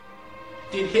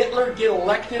Did Hitler get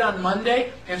elected on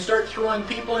Monday and start throwing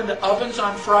people into ovens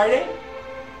on Friday?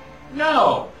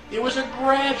 No, it was a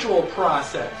gradual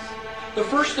process. The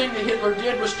first thing that Hitler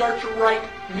did was start to write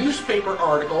newspaper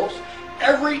articles.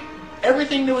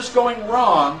 Everything that was going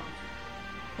wrong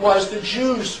was the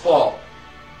Jews' fault.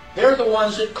 They're the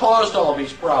ones that caused all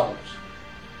these problems.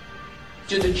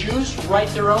 Did the Jews write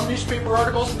their own newspaper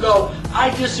articles and go,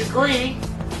 I disagree?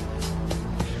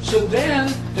 So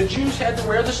then the Jews had to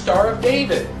wear the Star of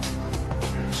David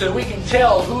so we can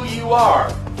tell who you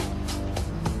are.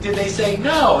 Did they say,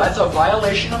 no, that's a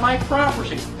violation of my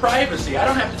privacy. I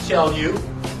don't have to tell you.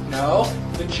 No,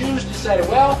 the Jews decided,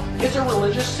 well, it's a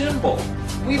religious symbol.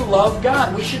 We love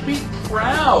God. We should be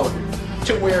proud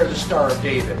to wear the Star of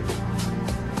David.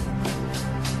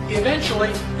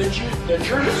 Eventually, the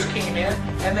Germans came in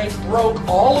and they broke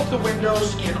all of the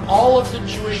windows in all of the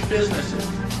Jewish businesses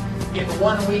in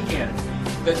one weekend.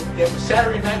 The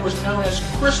Saturday night was known as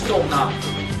Kristallnacht,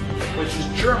 which is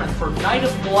German for Night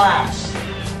of Glass.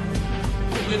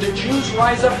 Did the Jews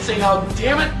rise up and say, now,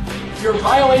 damn it, you're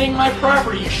violating my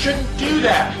property. You shouldn't do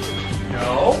that?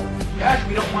 No. Gosh,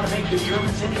 we don't want to make the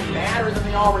Germans any madder than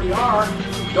they already are.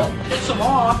 Don't piss them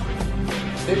off.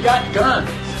 They've got guns.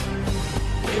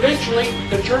 Eventually,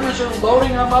 the Germans are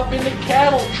loading them up into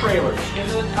cattle trailers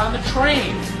on the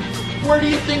train. Where do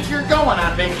you think you're going?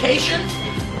 On vacation?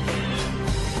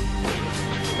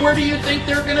 Where do you think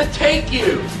they're going to take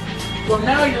you? Well,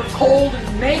 now you're cold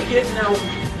and naked, and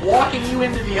they're walking you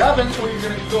into the ovens where you're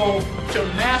going to go to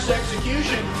mass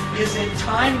execution. Is it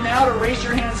time now to raise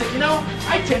your hand and say, you know,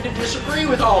 I tend to disagree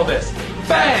with all this?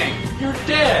 Bang! You're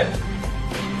dead.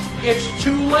 It's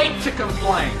too late to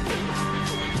complain.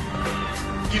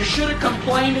 You should have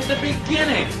complained at the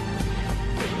beginning,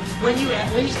 when you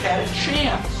at least had a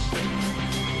chance.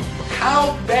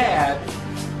 How bad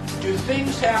do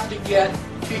things have to get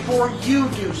before you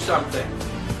do something?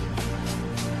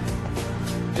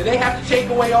 Do they have to take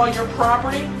away all your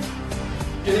property?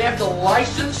 Do they have to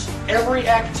license every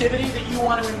activity that you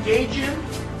want to engage in?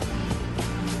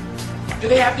 Do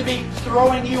they have to be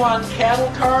throwing you on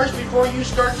cattle cars before you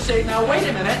start to say, now wait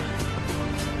a minute,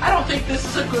 I don't think this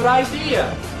is a good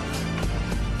idea?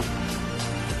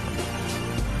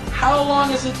 How long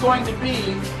is it going to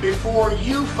be before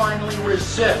you finally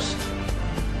resist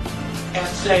and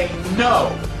say,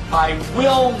 no, I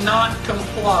will not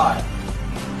comply?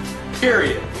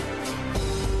 Period.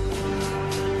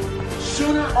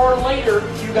 Sooner or later,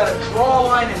 you got to draw a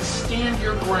line and stand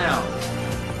your ground,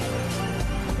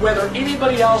 whether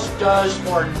anybody else does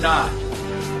or not.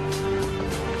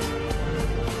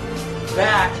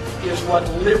 That is what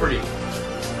liberty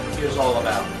is all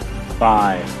about.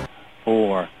 5,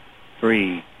 4,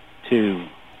 3, 2,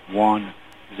 1,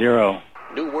 0.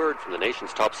 New word from the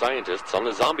nation's top scientists on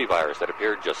the zombie virus that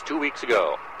appeared just 2 weeks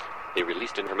ago. They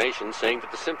released information saying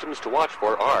that the symptoms to watch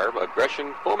for are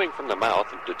aggression, foaming from the mouth,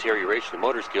 deterioration of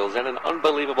motor skills, and an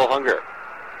unbelievable hunger.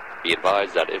 Be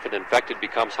advised that if an infected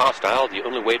becomes hostile, the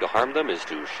only way to harm them is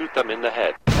to shoot them in the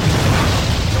head.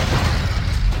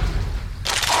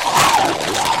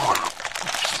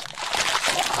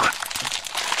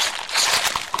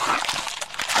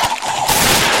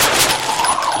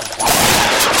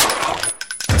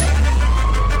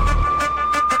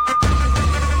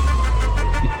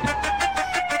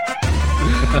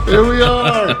 Here we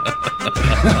are.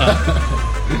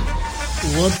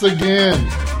 Once again.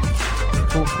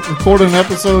 Recording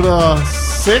episode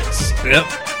 6. Yep.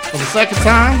 For the second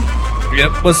time.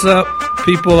 Yep. What's up,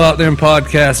 people out there in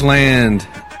podcast land?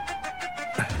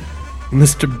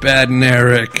 Mr.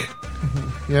 Badnarik.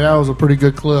 Yeah, that was a pretty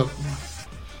good clip.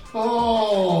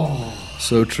 Oh.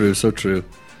 So true, so true.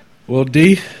 Well,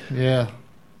 D? Yeah.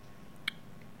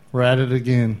 We're at it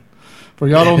again. For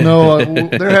y'all don't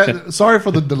know, sorry for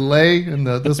the delay in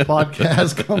this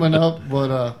podcast coming up,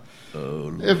 but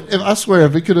if I swear,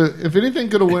 if anything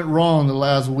could have went wrong the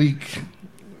last week,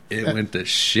 it went to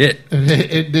shit.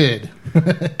 It did.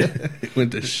 It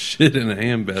went to shit in a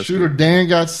handbasket. Shooter Dan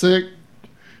got sick,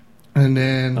 and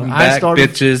then I'm back,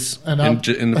 bitches.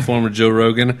 In the form of Joe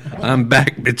Rogan, I'm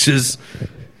back, bitches.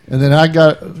 And then I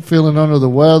got feeling under the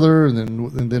weather,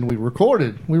 and then we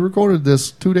recorded. We recorded this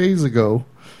 2 days ago.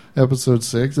 Episode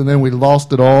 6, and then we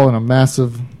lost it all in a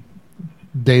massive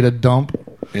data dump.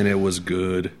 And it was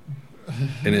good.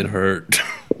 And it hurt.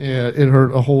 Yeah, it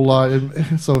hurt a whole lot.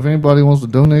 So if anybody wants to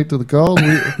donate to the cause,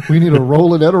 we need a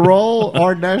roll of Edirol,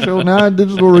 R-09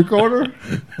 digital recorder.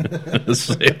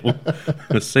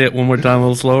 Let's say it one more time a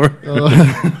little slower.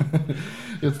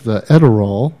 It's the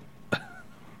Edirol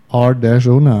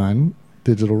R-09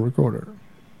 digital recorder.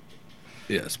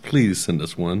 Yes, please send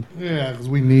us one. Yeah, because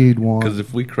we need one. Because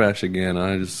if we crash again,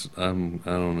 I don't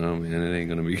know, man. It ain't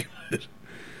gonna be good.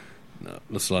 No,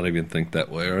 let's not even think that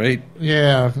way, all right?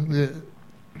 Yeah,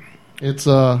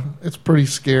 it's pretty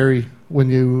scary when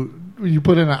you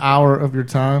put in an hour of your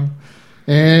time,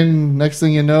 and next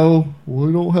thing you know,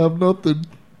 we don't have nothing.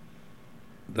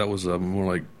 That was more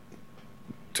like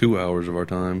 2 hours of our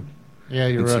time. Yeah,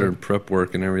 you're considering right. Prep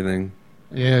work and everything.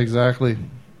 Yeah, exactly.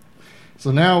 So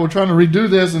now we're trying to redo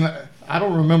this, and I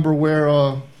don't remember where.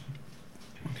 I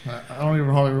don't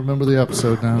even hardly remember the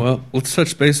episode now. Well, let's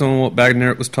touch base on what Bad and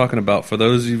Eric was talking about. For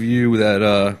those of you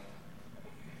that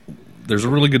there's a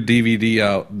really good DVD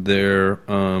out there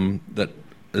that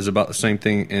is about the same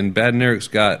thing, and Bad and Eric's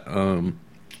got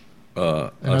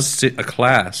a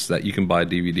class that you can buy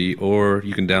DVD or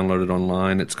you can download it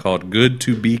online. It's called Good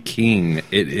to Be King.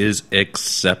 It is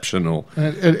exceptional.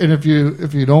 And if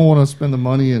you don't want to spend the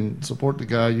money and support the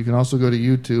guy, you can also go to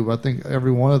YouTube. I think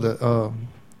every one of the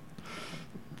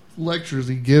lectures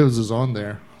he gives is on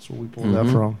there. That's where we pulled that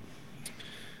from.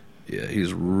 Yeah,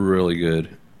 he's really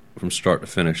good from start to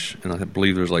finish. And I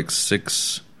believe there's like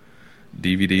 6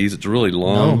 DVDs. It's really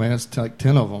long. No, man, it's like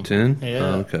 10 of them. 10? Yeah.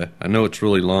 Oh, okay. I know it's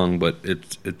really long, but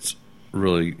it's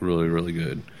really, really, really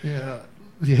good. Yeah.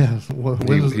 Yeah.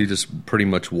 He just pretty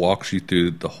much walks you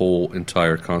through the whole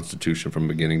entire Constitution from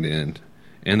beginning to end,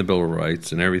 and the Bill of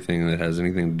Rights and everything that has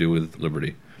anything to do with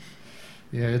liberty.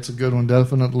 Yeah, it's a good one,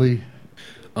 definitely.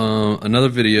 Another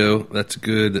video that's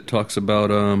good that talks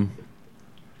about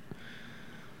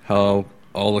how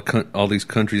all these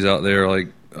countries out there,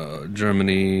 like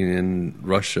Germany and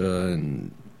Russia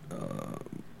and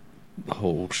a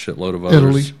whole shitload of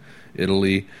others.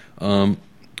 Italy.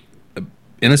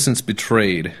 Innocence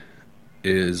Betrayed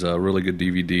is a really good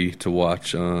DVD to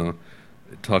watch. It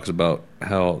talks about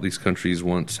how these countries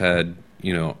once had,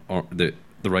 the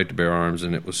right to bear arms,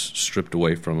 and it was stripped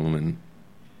away from them, and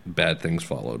bad things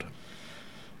followed.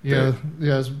 Yeah,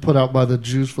 it's put out by the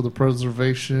Jews for the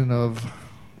Preservation of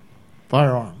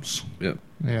Firearms. Yep.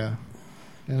 Yeah.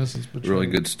 Innocence Betrayed. Really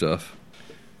good stuff.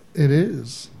 It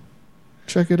is.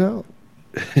 Check it out.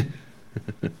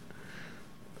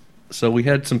 So we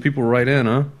had some people write in,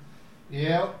 huh?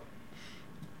 Yeah.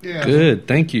 Good.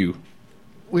 Thank you.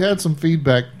 We had some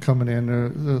feedback coming in,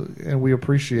 and we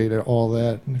appreciate all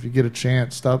that. And if you get a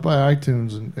chance, stop by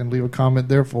iTunes and leave a comment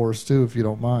there for us, too, if you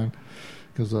don't mind,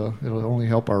 because it'll only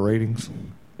help our ratings.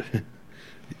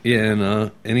 Yeah,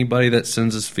 and anybody that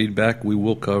sends us feedback, we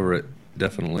will cover it,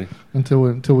 definitely.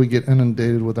 Until we get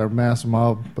inundated with our mass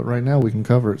mob. But right now we can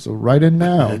cover it. So write in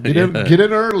now. Get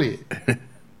in early.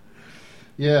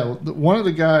 Yeah, one of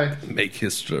the guys... Make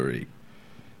history.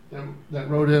 That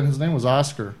wrote in, his name was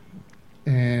Oscar.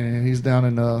 And he's down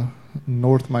in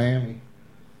North Miami.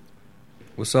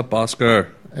 What's up,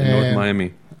 Oscar? In North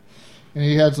Miami. And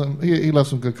he had he left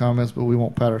some good comments, but we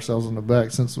won't pat ourselves on the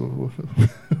back since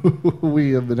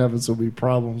we have been having so many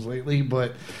problems lately.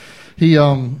 But he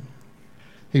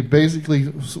basically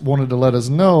wanted to let us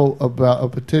know about a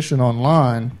petition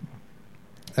online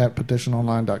at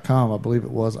petitiononline.com, I believe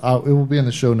it was. It will be in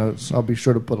the show notes. I'll be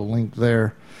sure to put a link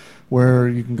there where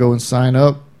you can go and sign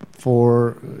up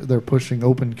for, they're pushing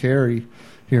open carry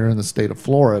here in the state of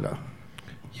Florida.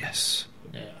 Yes.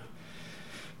 Yeah.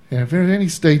 And if there's any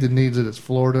state that needs it, it's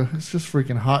Florida. It's just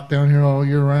freaking hot down here all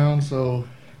year round. So,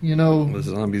 the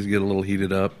zombies get a little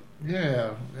heated up.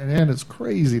 Yeah. And it's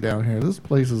crazy down here. This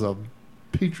place is a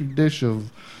petri dish of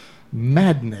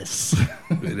madness.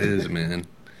 It is, man.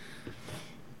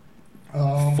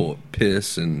 Full of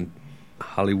piss and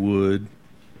Hollywood.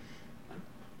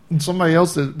 And somebody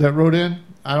else that wrote in,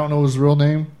 I don't know his real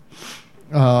name,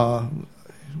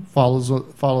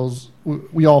 follows.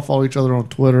 We all follow each other on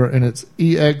Twitter, and it's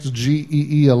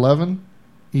EXGEE11.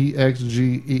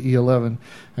 EXGEE11.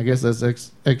 I guess that's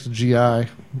XGI,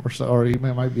 or it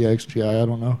might be XGI. I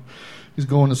don't know. He's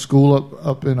going to school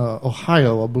up in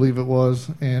Ohio, I believe it was,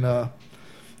 and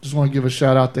just want to give a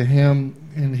shout out to him.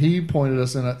 And he pointed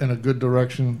us in a good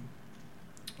direction.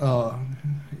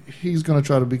 He's going to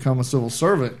try to become a civil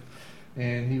servant.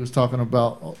 And he was talking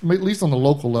about, at least on the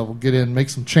local level, get in, make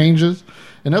some changes.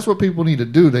 And that's what people need to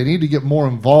do. They need to get more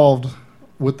involved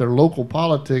with their local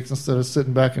politics instead of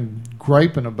sitting back and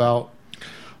griping about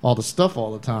all the stuff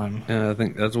all the time. Yeah, I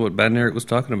think that's what Bad and Eric was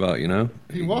talking about,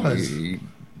 He was. He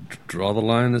draw the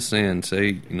line in the sand.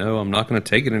 Say, I'm not going to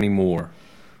take it anymore.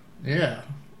 Yeah.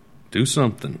 Do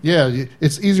something. Yeah,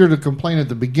 it's easier to complain at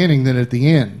the beginning than at the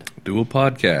end. Do a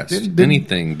podcast.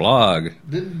 Anything. Blog.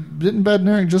 Didn't Bad and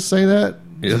Eric just say that?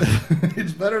 Yeah.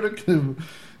 It's better to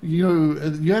you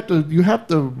have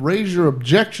to raise your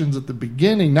objections at the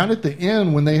beginning, not at the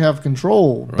end when they have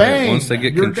control. Right. Bang! Once they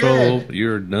get you're control, dead.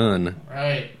 you're done.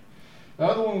 Right. The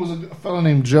other one was a fellow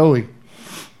named Joey,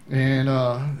 and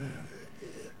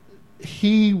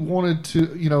he wanted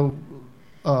to,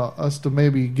 us to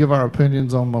maybe give our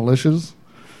opinions on militias,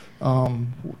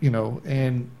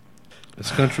 and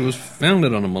This country was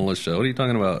founded on a militia. What are you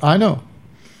talking about? I know.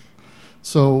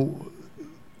 So,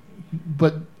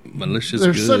 but Militia's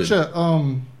there's good. such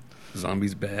a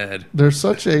Zombies bad. there's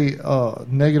such a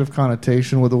negative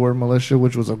connotation with the word militia,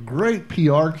 which was a great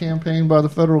PR campaign by the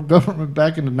federal government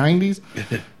back in the 90s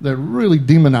that really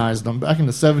demonized them back in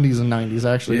the 70s and 90s,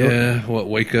 actually. Yeah, what,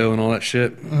 Waco and all that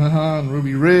shit? And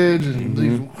Ruby Ridge and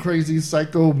these crazy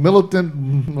psycho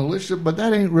militant militia, but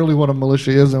that ain't really what a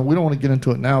militia is, and we don't want to get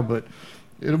into it now, but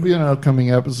it'll be in an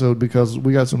upcoming episode because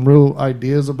we got some real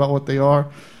ideas about what they are.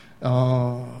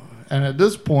 And at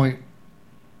this point,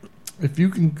 if you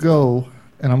can go,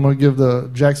 and I'm going to give the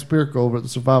Jack Spirko over at the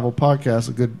Survival Podcast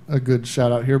a good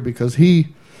shout out here because he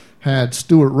had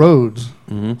Stuart Rhodes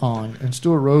on, and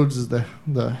Stuart Rhodes is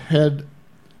the head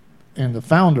and the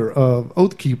founder of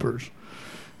Oath Keepers,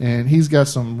 and he's got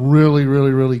some really,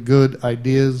 really, really good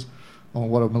ideas on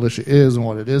what a militia is and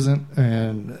what it isn't,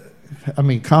 and I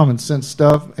mean common sense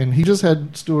stuff. And he just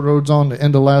had Stuart Rhodes on the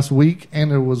end of last week, and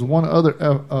there was one other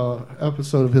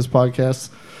episode of his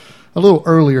podcast a little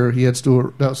earlier. He had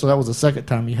Stuart, so that was the second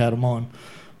time he had him on.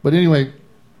 But anyway,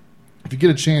 if you get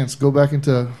a chance, go back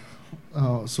into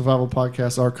Survival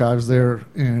Podcast archives there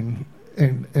and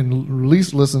at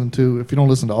least listen to, if you don't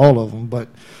listen to all of them, but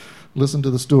listen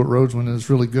to the Stuart Rhodes one. It's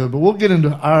really good. But we'll get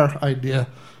into our idea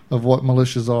of what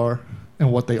militias are and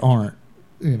what they aren't,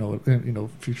 in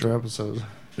future episodes.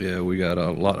 Yeah, we got a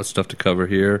lot of stuff to cover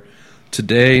here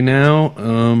today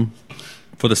now,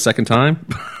 for the second time.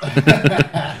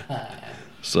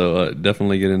 So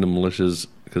definitely get into militias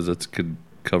because that could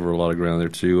cover a lot of ground there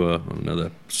too on another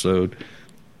episode.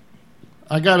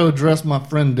 I got to address my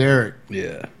friend Derek.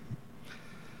 Yeah.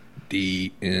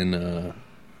 D in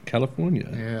California.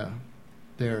 Yeah,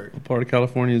 Derek. What part of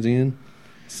California is he in?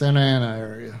 Santa Ana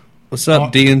area. What's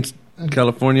up, D in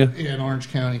California? Yeah, in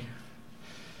Orange County.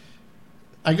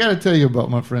 I got to tell you about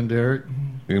my friend Derek.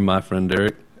 You're my friend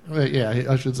Derek. Yeah,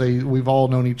 I should say we've all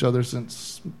known each other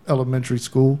since elementary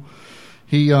school.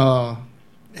 He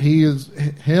is,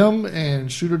 him and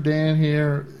Shooter Dan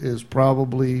here is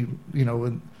probably,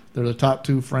 they're the top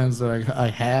two friends that I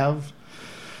have.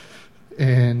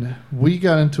 And we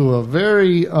got into a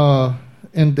very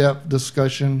in-depth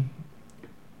discussion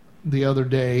the other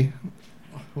day,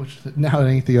 which now it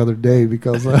ain't the other day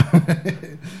because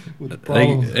with the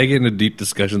problems. They get into deep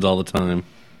discussions all the time.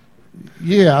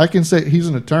 Yeah, I can say he's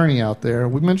an attorney out there.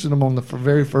 We mentioned him on the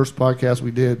very first podcast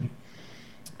we did.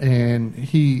 And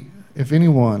he, if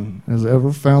anyone has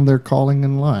ever found their calling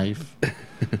in life,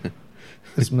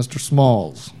 it's Mr.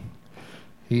 Smalls.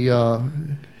 He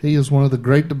is one of the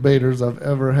great debaters I've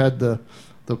ever had the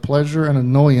pleasure and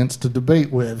annoyance to debate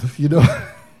with. You know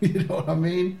what I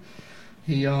mean?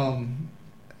 He and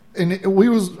we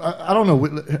was I don't know.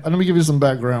 Let me give you some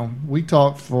background. We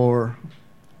talked for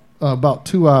about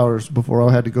 2 hours before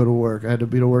I had to go to work. I had to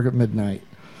be to work at midnight,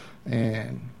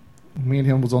 and me and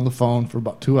him was on the phone for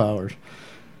about 2 hours,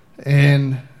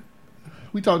 and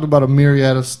we talked about a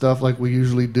myriad of stuff like we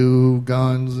usually do,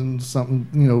 guns and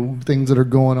something, things that are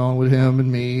going on with him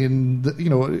and me, and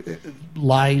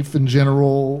life in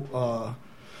general.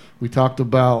 We talked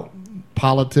about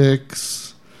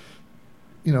politics,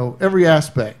 every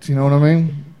aspect. You know what I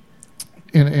mean?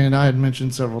 And I had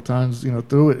mentioned several times,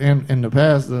 through it and in the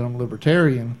past that I'm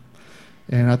libertarian,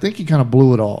 and I think he kind of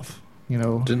blew it off.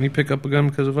 Didn't he pick up a gun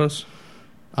because of us?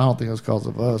 I don't think it was because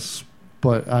of us,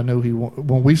 but I know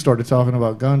when we started talking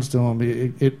about guns to him,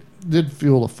 it did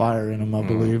fuel a fire in him, I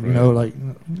believe. Right.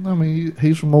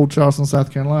 He's from Old Charleston, South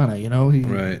Carolina.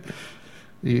 Right.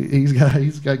 He's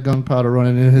got gunpowder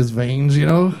running in his veins.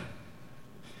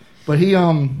 But he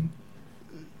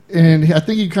and I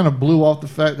think he kind of blew off the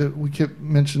fact that we kept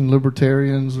mentioning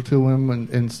libertarians to him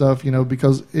and stuff.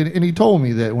 Because and he told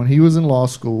me that when he was in law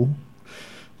school,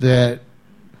 that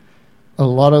a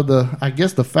lot of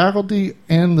the faculty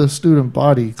and the student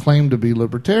body claimed to be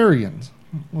libertarians,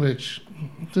 which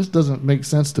just doesn't make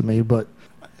sense to me. But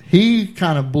he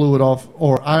kind of blew it off,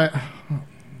 or I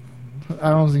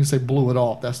don't think say blew it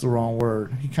off. That's the wrong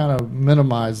word. He kind of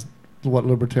minimized what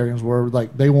libertarians were.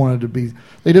 Like they didn't want to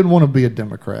be a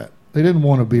Democrat. They didn't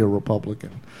want to be a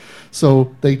Republican.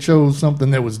 So they chose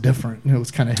something that was different. It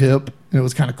was kind of hip. And it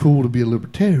was kind of cool to be a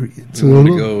libertarian. So want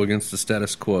to go against the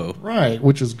status quo. Right,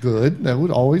 which is good. That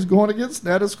would always going against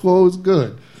status quo is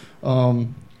good.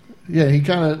 Yeah, he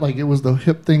kind of like it was the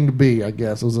hip thing to be, I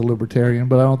guess, was a libertarian.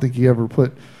 But I don't think he ever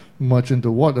put much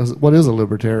into what is a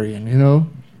libertarian, you know?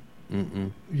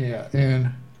 Mm-mm. Yeah,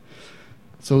 and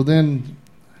so then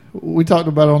we talked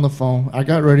about it on the phone. I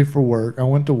got ready for work. I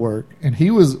went to work, and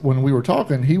when we were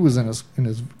talking, he was in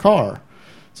his car.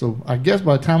 So I guess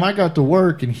by the time I got to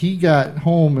work and he got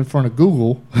home in front of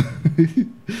Google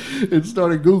and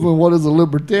started Googling what is a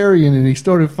libertarian, and he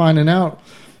started finding out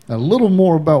a little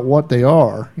more about what they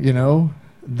are, you know,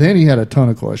 then he had a ton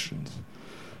of questions.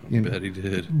 I bet he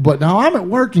did. But now I'm at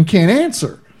work and can't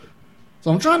answer.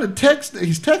 So I'm trying to text.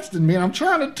 He's texting me, and I'm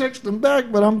trying to text him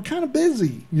back, but I'm kind of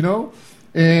busy, you know.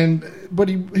 But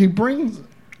he brings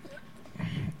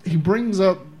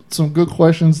up some good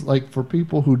questions, like for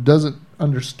people who doesn't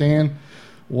understand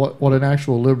what an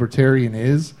actual libertarian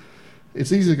is.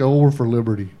 It's easy to go, we're for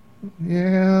liberty.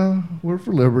 Yeah, we're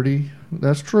for liberty.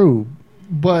 That's true.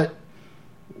 But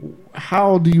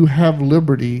how do you have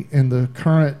liberty in the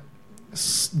current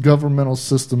governmental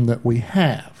system that we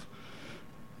have?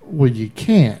 Well, you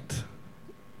can't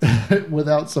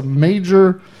without some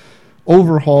major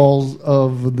overhauls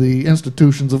of the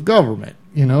institutions of government,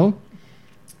 you know?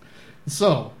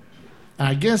 So,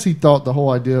 I guess he thought the whole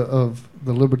idea of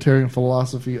the libertarian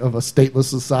philosophy of a stateless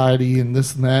society and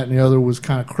this and that and the other was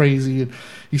kind of crazy. And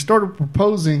he started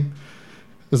proposing,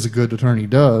 as a good attorney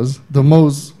does,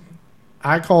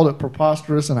 I called it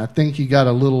preposterous, and I think he got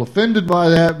a little offended by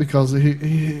that because I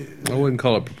wouldn't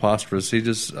call it preposterous. He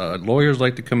just, lawyers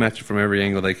like to come at you from every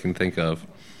angle they can think of.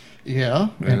 Yeah.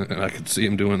 And I could see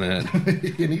him doing that.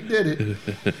 And he did it.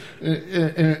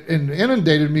 and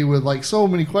inundated me with like so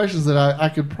many questions that I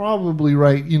could probably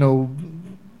write,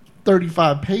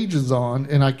 35 pages on,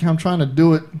 and I'm trying to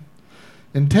do it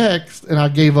in text, and I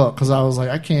gave up because I was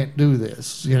like, I can't do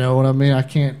this. You know what I mean? I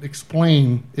can't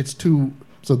explain. It's too...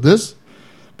 So this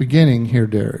beginning here,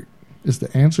 Derek, is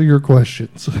to answer your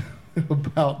questions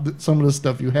about some of the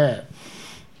stuff you had.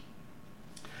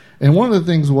 And one of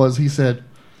the things was, he said,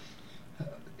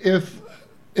 if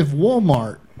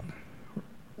Walmart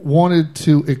wanted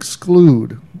to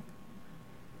exclude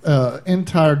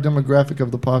entire demographic of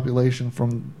the population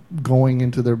from going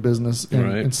into their business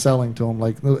and selling to them,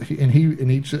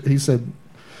 he said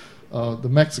the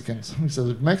Mexicans. He said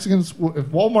if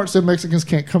Walmart said Mexicans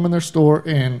can't come in their store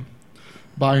and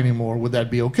buy anymore, would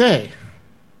that be okay?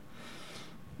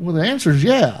 Well, the answer is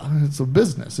yeah. It's a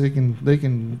business. They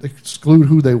can exclude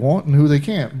who they want and who they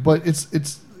can't. But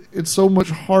it's so much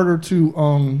harder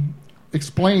to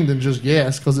explain than just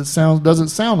yes, because it doesn't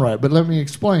sound right. But let me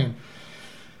explain.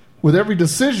 With every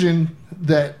decision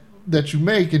that you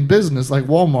make in business, like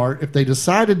Walmart, if they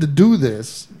decided to do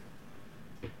this,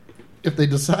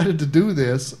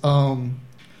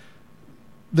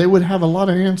 they would have a lot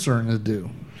of answering to do.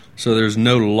 So there's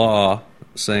no law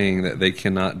saying that they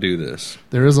cannot do this.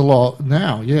 There is a law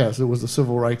now, yes. It was the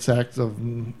Civil Rights Act of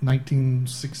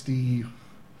 1960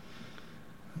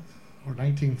 or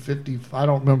 1950. I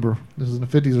don't remember. This is in the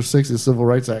 50s or 60s, the Civil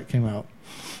Rights Act came out.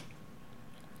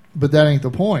 But that ain't the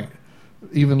point.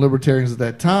 Even libertarians at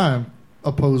that time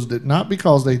opposed it, not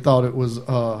because they thought it was,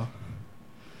 because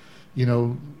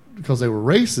they were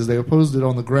racist. They opposed it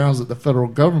on the grounds that the federal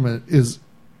government is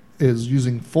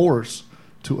using force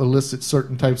to elicit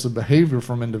certain types of behavior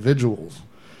from individuals,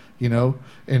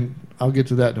 and I'll get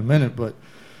to that in a minute. But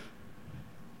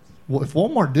if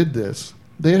Walmart did this,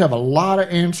 they'd have a lot of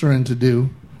answering to do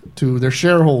to their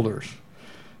shareholders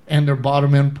and their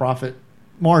bottom end profit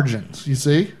margins. You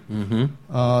see,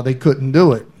 they couldn't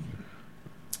do it.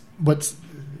 But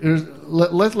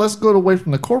let's go away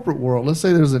from the corporate world. Let's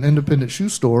say there's an independent shoe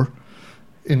store,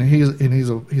 and he's a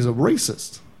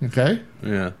racist. Okay,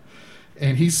 yeah,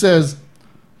 and he says,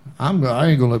 I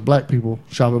ain't gonna let black people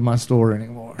shop at my store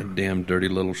anymore. A damn dirty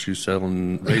little shoe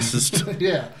selling racist.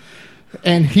 Yeah,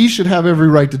 and he should have every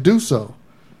right to do so.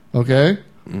 Okay,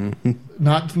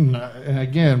 not and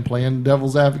again playing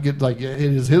devil's advocate. Like it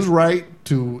is his right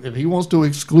to, if he wants to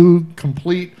exclude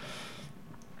complete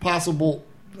possible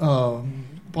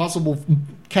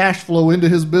cash flow into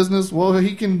his business. Well,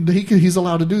 he's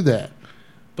allowed to do that.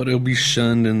 But it'll be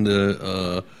shunned in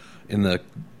the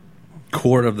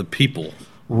court of the people.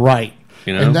 Right.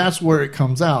 And that's where it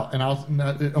comes out. And I'm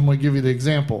going to give you the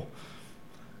example.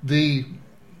 The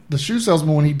shoe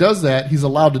salesman, when he does that, he's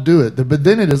allowed to do it. But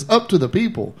then it is up to the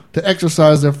people to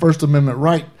exercise their First Amendment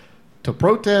right to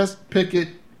protest, picket,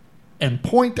 and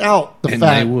point out the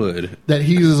fact that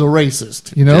he is a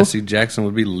racist. Jesse Jackson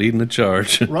would be leading the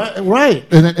charge. Right.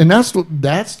 And that's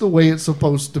the way it's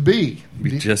supposed to be.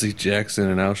 Jesse Jackson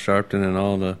and Al Sharpton and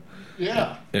all the...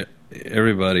 Yeah.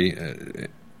 Everybody...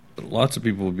 lots of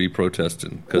people would be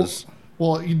protesting because...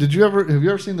 Well, have you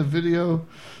ever seen the video?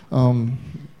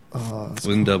 It's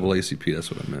NAACP,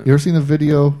 that's what I meant. You ever seen the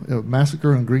video of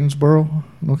Massacre in Greensboro,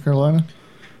 North Carolina?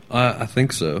 I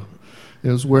think so.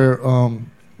 It was where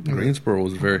Greensboro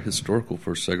was very historical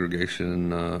for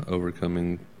segregation and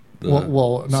overcoming the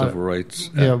not civil rights.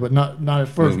 Yeah, but not at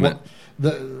first.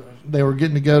 They were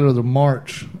getting together to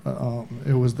march.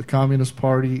 It was the Communist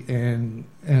Party and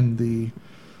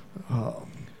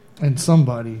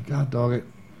somebody. God dog it.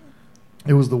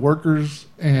 It was the workers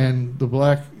and the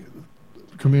black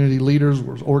community leaders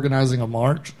were organizing a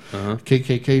march.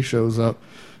 KKK shows up.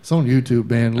 It's on YouTube,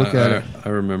 man. Look at it. I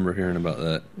remember hearing about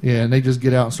that. Yeah, and they just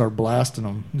get out and start blasting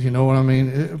them. You know what I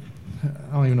mean?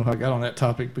 I don't even know how I got on that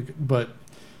topic, but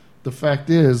the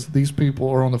fact is, these people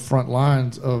are on the front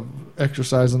lines of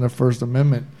exercising their First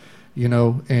Amendment, you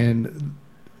know, and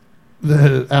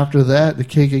after that, the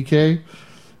KKK,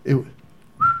 it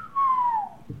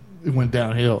went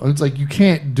downhill. And it's like you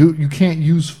can't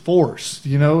use force,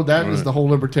 you know. That is the whole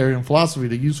libertarian philosophy.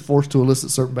 To use force to elicit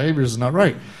certain behaviors is not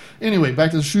right. Anyway, back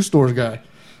to the shoe stores guy.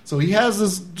 So he has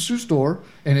this shoe store,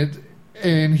 and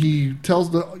he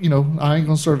tells I ain't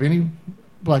gonna serve any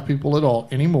black people at all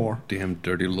anymore. Damn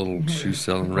dirty little shoe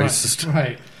selling racist.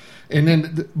 Right. And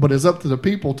then, but it's up to the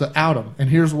people to out him. And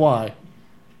here's why.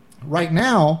 Right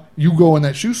now, you go in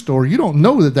that shoe store, you don't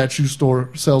know that shoe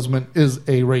store salesman is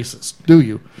a racist, do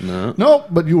you? No,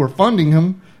 but you are funding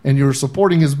him, and you're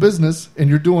supporting his business, and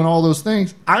you're doing all those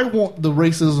things. I want the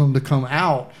racism to come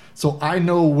out so I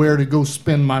know where to go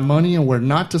spend my money and where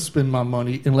not to spend my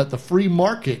money, and let the free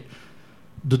market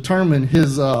determine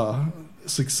his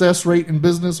success rate in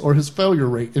business or his failure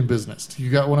rate in business.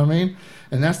 You got what I mean?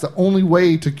 And that's the only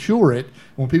way to cure it,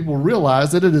 when people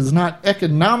realize that it is not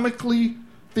economically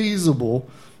feasible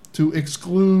to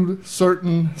exclude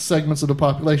certain segments of the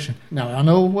population. Now, I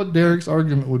know what Derek's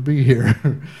argument would be here,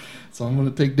 so I'm going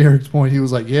to take Derek's point. He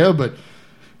was like, yeah, but,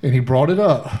 and he brought it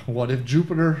up, what if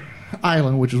Jupiter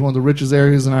Island, which is one of the richest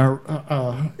areas in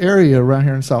our area around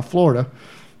here in South Florida,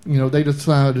 you know, they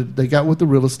decided, they got with the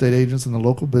real estate agents and the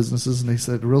local businesses, and they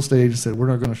said, the real estate agents said, we're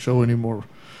not going to show any more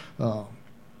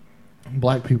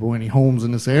black people any homes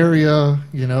in this area,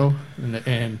 you know,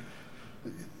 and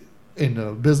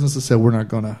the businesses said, we're not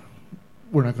gonna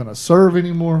serve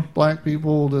any more black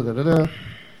people. Da, da, da, da.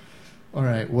 All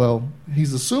right. Well,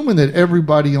 he's assuming that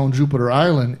everybody on Jupiter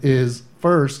Island is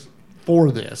first for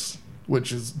this,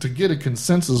 which is, to get a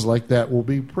consensus like that will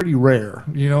be pretty rare.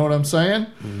 You know what I'm saying?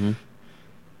 Mm-hmm.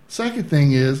 Second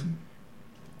thing is,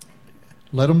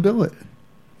 let them do it.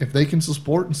 If they can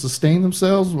support and sustain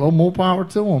themselves, well, more power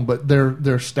to them. But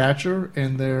their stature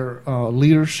and their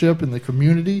leadership in the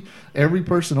community, every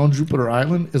person on Jupiter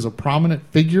Island is a prominent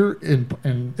figure in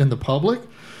the public.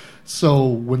 So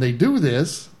when they do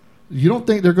this, you don't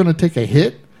think they're going to take a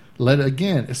hit?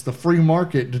 It's the free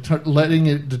market letting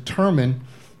it determine,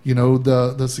 you know,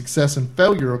 the success and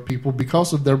failure of people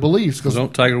because of their beliefs.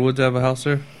 Don't Tiger Woods have a house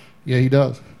there? Yeah, he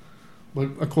does. But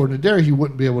according to Derek, he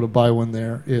wouldn't be able to buy one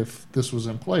there if this was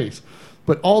in place.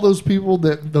 But all those people,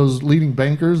 those leading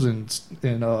bankers and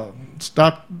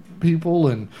stock people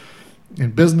and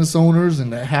business owners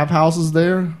and that have houses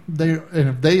there, and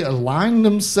if they align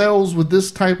themselves with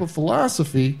this type of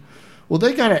philosophy, well,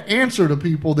 they got to answer to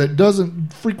people that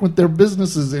doesn't frequent their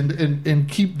businesses and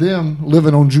keep them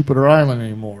living on Jupiter Island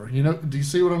anymore. You know, do you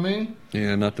see what I mean?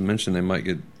 Yeah, not to mention they might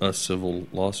get a civil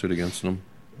lawsuit against them.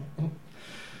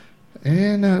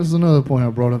 And that was another point I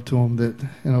brought up to him, that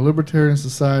in a libertarian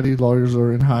society, lawyers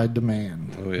are in high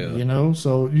demand. Oh, yeah. You know,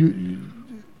 so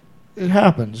it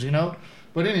happens, you know.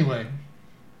 But anyway,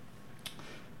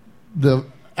 the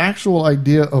actual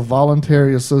idea of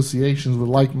voluntary associations with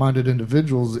like-minded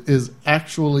individuals is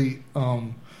actually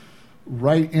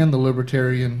right in the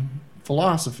libertarian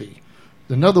philosophy.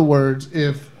 In other words,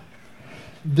 if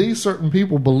these certain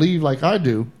people believe like I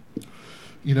do,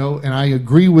 you know, and I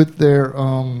agree with their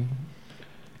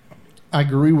I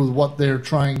agree with what they're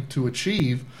trying to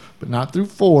achieve, but not through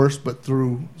force, but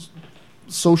through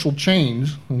social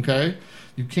change. Okay,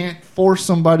 you can't force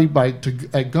somebody at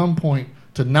gunpoint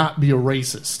to not be a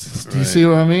racist. Do you see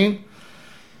what I mean?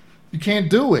 You can't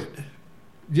do it.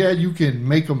 Yeah, you can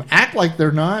make them act like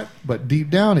they're not, but deep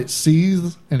down it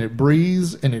seethes and it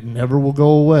breathes and it never will go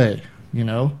away. You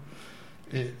know.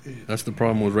 That's the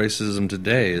problem with racism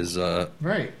today. Is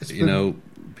right?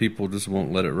 People just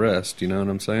won't let it rest. You know what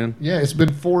I'm saying? Yeah, it's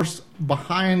been forced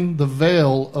behind the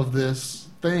veil of this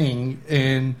thing,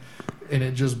 and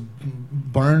it just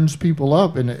burns people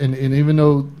up. And even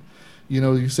though,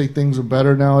 You say things are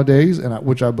better nowadays,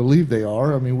 which I believe they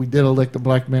are. I mean, we did elect a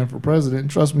black man for president,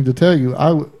 and trust me to tell you,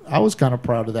 I was kind of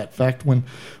proud of that fact when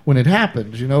it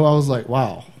happened. I was like,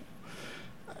 wow.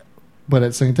 But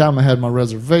at the same time, I had my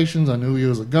reservations. I knew he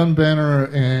was a gun banner,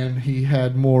 and he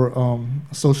had more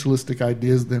socialistic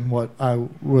ideas than what I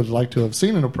would like to have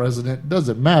seen in a president.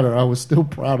 Doesn't matter. I was still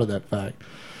proud of that fact,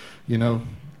 And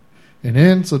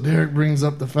then, so Derek brings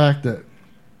up the fact that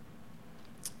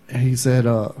he said,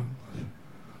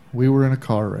 we were in a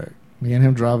car wreck. Me and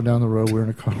him driving down the road, we were in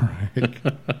a car wreck.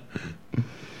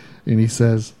 And he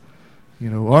says,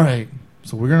 all right,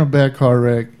 so we're in a bad car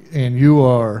wreck, and you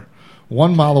are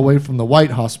 1 mile away from the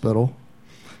white hospital,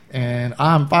 and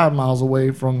I'm 5 miles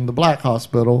away from the black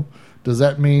hospital. Does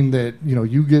that mean that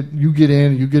you get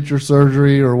in, you get your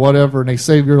surgery or whatever, and they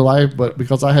save your life? But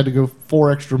because I had to go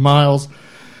 4 extra miles,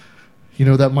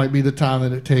 that might be the time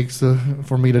that it takes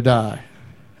for me to die.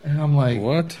 And I'm like,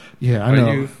 what? Yeah, I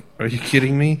know. Are you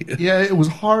kidding me? Yeah, it was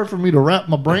hard for me to wrap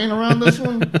my brain around this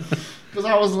one because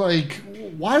I was like,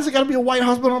 why does it got to be a white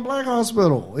hospital and a black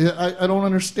hospital? I don't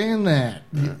understand that.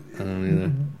 I don't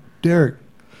either. Derek,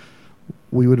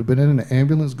 we would have been in an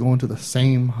ambulance going to the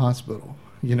same hospital.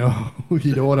 You know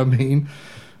what I mean?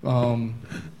 Yeah,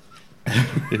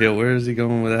 where is he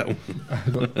going with that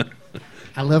one?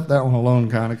 I left that one alone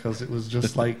kind of because it was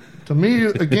just like, to me,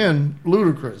 again,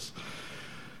 ludicrous.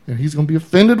 And he's going to be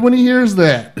offended when he hears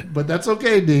that. But that's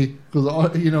okay, D, because,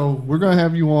 we're going to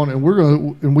have you on, and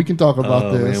we can talk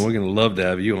about this. Man, we're going to love to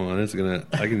have you on.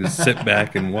 I can just sit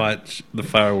back and watch the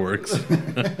fireworks.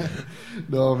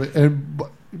 No, and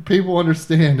people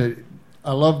understand that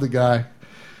I love the guy.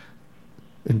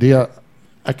 And D,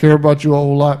 I care about you a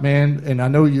whole lot, man. And I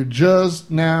know you just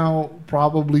now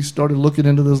probably started looking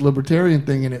into this libertarian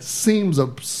thing, and it seems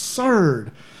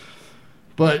absurd.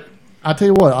 But I tell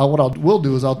you what I will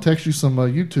do is I'll text you some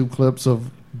YouTube clips of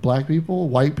black people,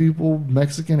 white people,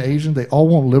 Mexican, Asian. They all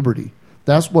want liberty.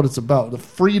 That's what it's about. The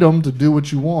freedom to do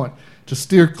what you want, to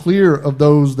steer clear of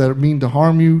those that mean to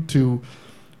harm you, to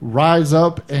rise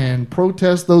up and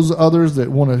protest those others that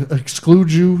want to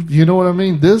exclude you. You know what I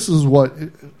mean? This is what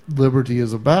liberty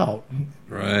is about.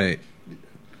 Right.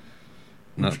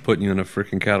 Not putting you in a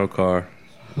freaking cattle car,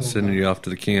 sending you off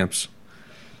to the camps.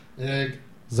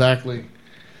 Exactly.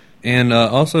 And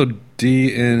also,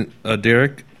 D and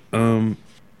Derek, I'm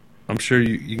sure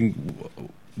you can.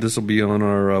 This will be on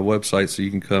our website, so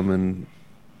you can come and.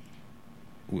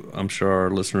 I'm sure our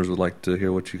listeners would like to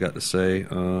hear what you got to say.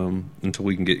 Until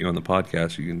we can get you on the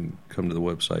podcast, you can come to the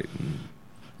website.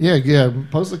 Yeah.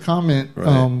 Post a comment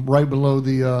right below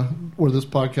the where this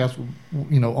podcast,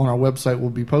 on our website will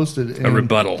be posted. And a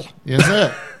rebuttal. Yes,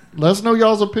 that. Let us know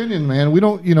y'all's opinion, man. We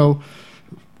don't,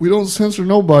 we don't censor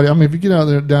nobody. I mean, if you get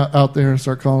out there and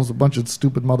start calling us a bunch of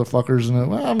stupid motherfuckers,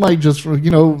 and I might just,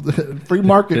 free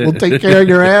market will take care of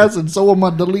your ass, and so will my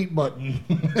delete button.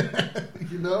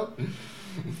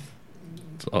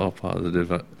 It's all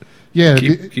positive. Yeah,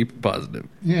 keep it positive.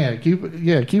 Yeah, keep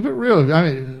it real. I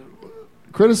mean,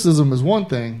 criticism is one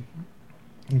thing,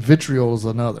 vitriol is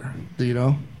another. Do you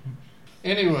know?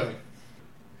 Anyway,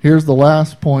 here's the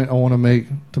last point I want to make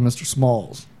to Mr.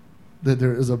 Smalls. That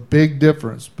there is a big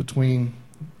difference between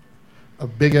a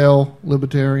big L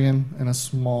libertarian and a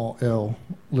small L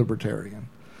libertarian.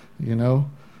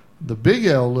 The big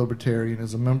L libertarian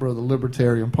is a member of the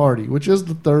Libertarian Party, which is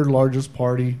the third largest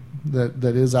party that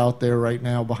is out there right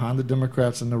now behind the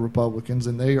Democrats and the Republicans,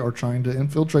 and they are trying to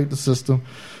infiltrate the system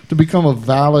to become a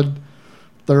valid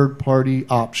third party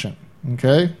option.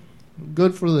 Okay?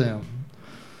 Good for them.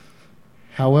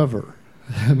 However,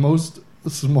 most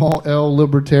small L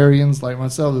libertarians like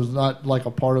myself is not like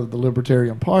a part of the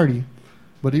Libertarian Party,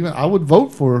 but even I would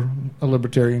vote for a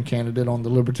libertarian candidate on the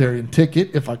libertarian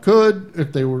ticket if I could,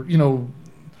 if they were,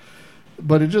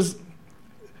 but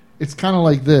it's kind of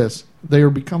like this. They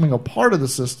are becoming a part of the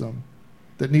system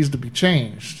that needs to be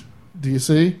changed. Do you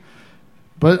see?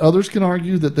 But others can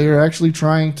argue that they are actually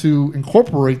trying to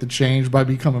incorporate the change by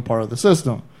becoming part of the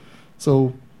system.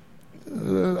 So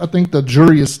I think the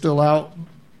jury is still out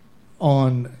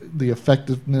on the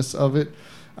effectiveness of it.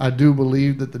 I do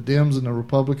believe that the Dems and the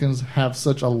Republicans have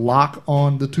such a lock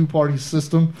on the two-party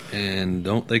system. And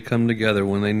don't they come together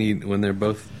when they're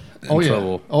both in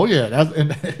trouble? Oh yeah,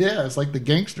 it's like the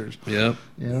gangsters. Yep.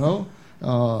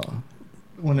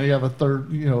 When they have a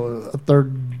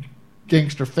third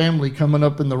gangster family coming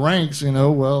up in the ranks, the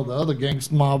other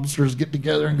mobsters get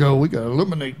together and go, we got to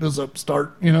eliminate this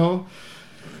upstart,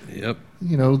 Yep.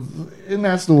 And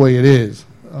that's the way it is.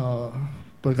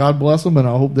 But God bless them, and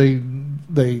I hope they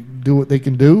do what they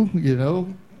can do,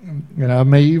 and I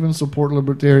may even support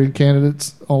libertarian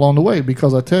candidates along the way,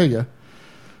 because I tell you,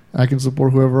 I can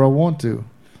support whoever I want to.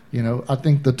 I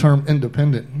think the term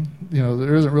independent,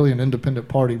 there isn't really an independent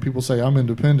party. People say, I'm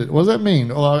independent. What does that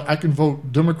mean? Oh, I can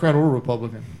vote Democrat or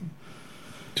Republican.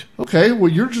 Okay,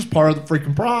 well, you're just part of the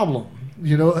freaking problem.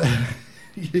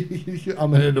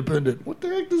 I'm an independent. What the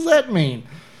heck does that mean?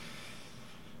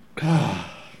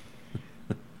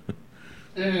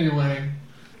 Anyway,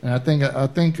 and I think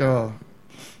that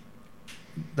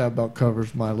about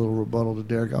covers my little rebuttal to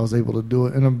Derek. I was able to do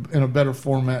it in a better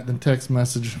format than text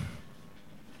message.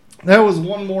 There was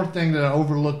one more thing that I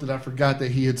overlooked that I forgot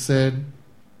that he had said.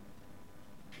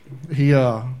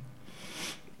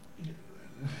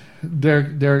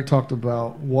 Derek talked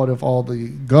about what if all the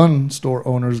gun store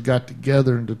owners got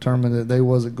together and determined that they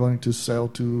wasn't going to sell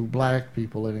to black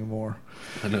people anymore.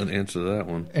 I know the answer to that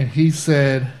one. And he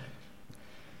said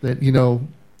that,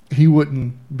 he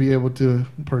wouldn't be able to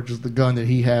purchase the gun that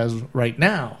he has right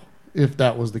now if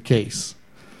that was the case.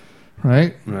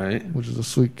 Right? Right. Which is a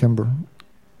sweet Kimber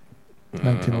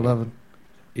 1911.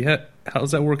 Yeah.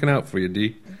 How's that working out for you,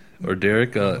 D? Or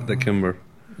Derek, the Kimber?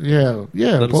 Yeah.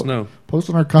 Let us know. Post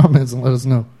in our comments and let us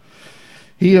know.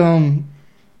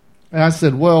 And I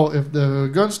said, well, if the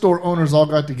gun store owners all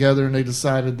got together and they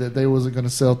decided that they wasn't going to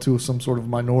sell to some sort of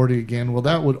minority again, well,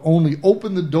 that would only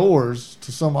open the doors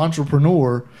to some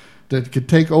entrepreneur that could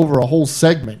take over a whole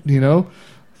segment,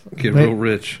 Get real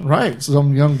rich. Right.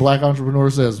 Some young black entrepreneur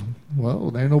says,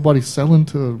 well, there ain't nobody selling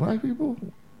to black people.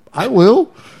 I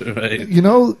will. Right.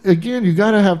 Again, you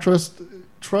got to have trust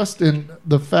in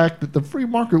the fact that the free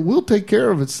market will take care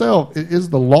of itself. It is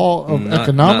the law of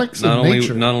economics and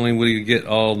nature. Not only will you get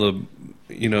all the,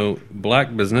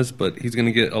 black business, but he's going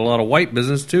to get a lot of white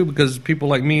business too, because people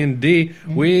like me and D,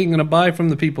 we ain't going to buy from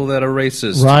the people that are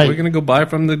racist. Right. We're going to go buy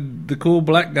from the cool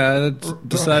black guy that's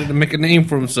decided to make a name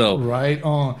for himself. Right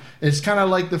on. It's kind of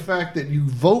like the fact that you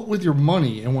vote with your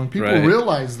money, and when people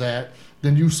realize that,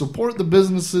 then you support the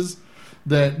businesses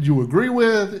that you agree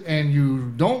with, and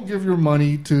you don't give your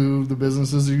money to the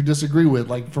businesses that you disagree with.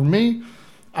 Like for me,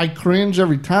 I cringe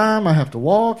every time I have to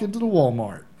walk into the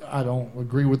Walmart. I don't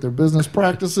agree with their business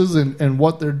practices and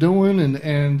what they're doing,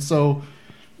 and so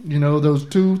those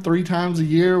 2-3 times a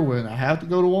year when I have to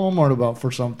go to Walmart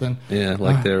for something. Yeah,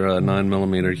 like their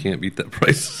 9mm, you can't beat that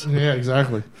price. Yeah,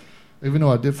 exactly. Even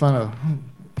though I did find a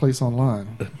place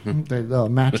online that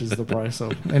matches the price,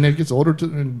 and it gets ordered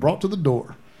and brought to the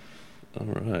door. All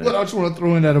right. But I just want to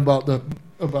throw in that about that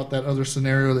other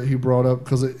scenario that he brought up,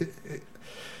 because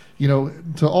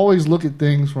to always look at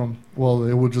things from, well,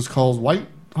 it would just cause white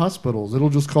hospitals, it'll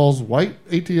just cause white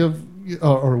ATF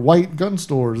or white gun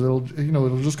stores, it'll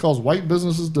just cause white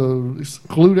businesses to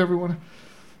exclude everyone.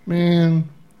 Man,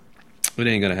 it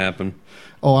ain't gonna happen.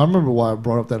 Oh, I remember why I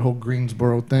brought up that whole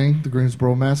Greensboro thing, the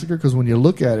Greensboro massacre, because when you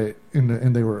look at it,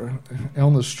 and they were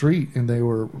on the street, and they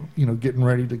were, getting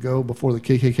ready to go before the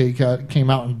KKK came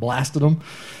out and blasted them.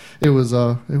 It was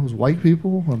white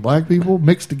people and black people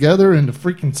mixed together in the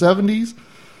freaking 70s.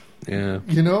 Yeah.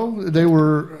 They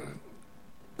were.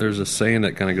 There's a saying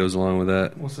that kind of goes along with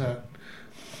that. What's that?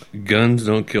 Guns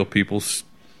don't kill people.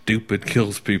 Stupid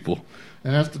kills people.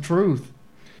 And that's the truth.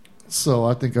 So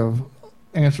I think I've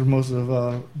answered most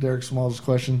of Derek Smalls'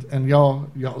 questions, and y'all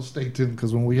stay tuned,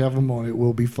 because when we have them on, it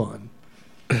will be fun.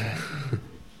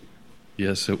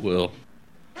 Yes, it will.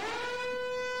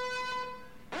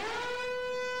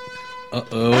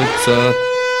 It's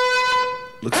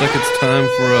looks like it's time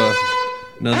for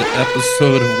another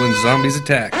episode of When Zombies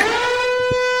Attack.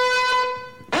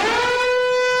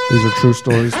 These are true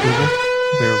stories, people.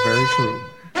 They are very true.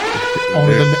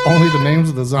 Only the names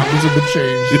of the zombies have been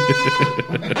changed.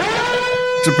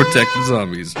 To protect the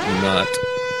zombies, not.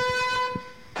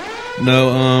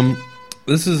 No,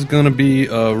 this is going to be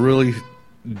a really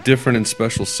different and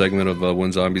special segment of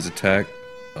When Zombies Attack.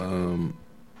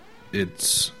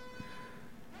 It's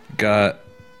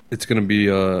going to be,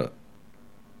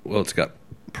 it's got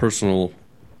personal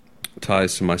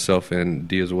ties to myself and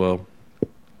Dee as well.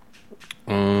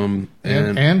 And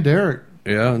Derek.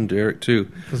 Yeah, and Derek too.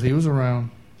 Because he was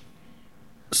around.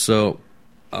 So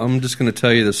I'm just going to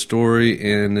tell you the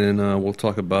story, and then we'll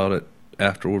talk about it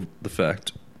after the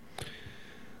fact.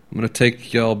 I'm going to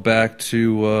take y'all back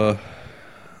to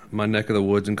my neck of the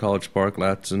woods in College Park,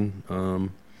 Latson,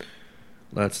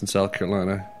 South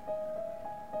Carolina.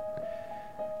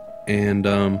 And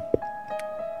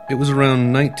it was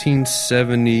around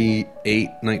 1978,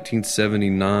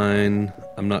 1979.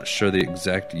 I'm not sure the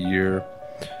exact year.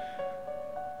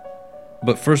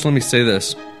 But first, let me say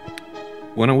this.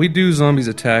 When we do Zombies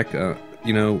Attack, I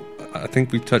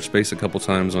think we've touched base a couple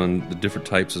times on the different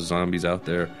types of zombies out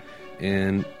there.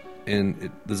 And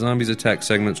And the Zombies Attack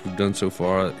segments we've done so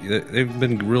far, they've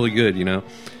been really good, you know.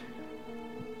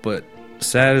 But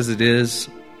sad as it is,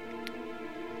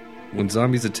 when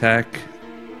zombies attack,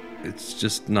 it's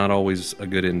just not always a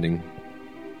good ending.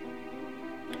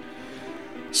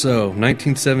 So,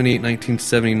 1978,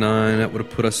 1979, that would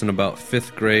have put us in about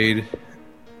 5th grade.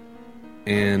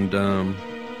 And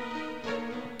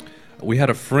we had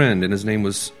a friend, and his name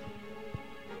was,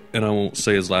 and I won't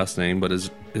say his last name, but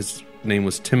his name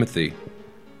was Timothy.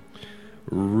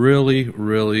 Really,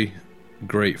 really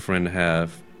great friend to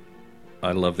have.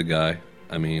 I love the guy.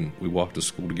 I mean, we walked to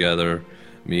school together.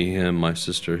 Me, him, my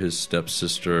sister, his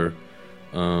stepsister.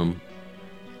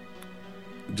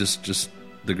 Just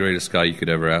the greatest guy you could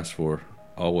ever ask for.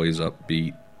 Always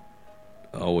upbeat.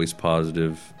 Always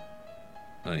positive.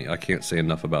 I can't say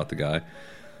enough about the guy.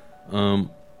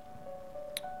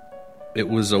 It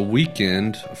was a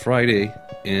weekend, a Friday,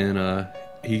 and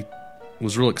he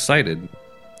was real excited.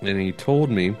 And he told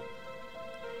me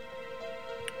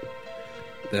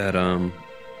that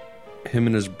him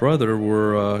and his brother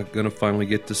were going to finally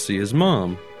get to see his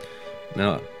mom.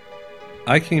 Now,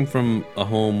 I came from a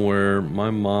home where my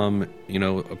mom, you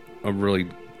know, a really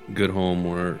good home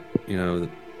where, you know,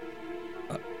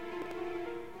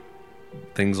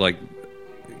 things like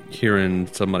hearing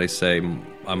somebody say,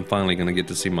 I'm finally going to get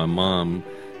to see my mom,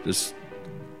 just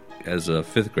as a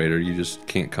 5th grader, you just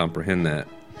can't comprehend that.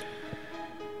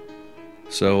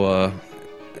 So,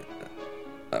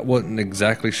 I wasn't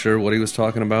exactly sure what he was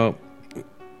talking about.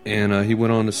 And he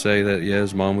went on to say that, yeah,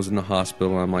 his mom was in the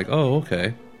hospital. I'm like, oh,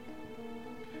 okay.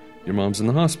 Your mom's in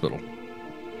the hospital.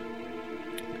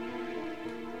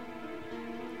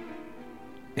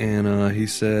 And he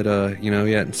said, you know,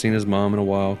 he hadn't seen his mom in a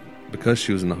while because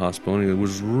she was in the hospital. And he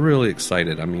was really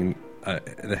excited. I mean,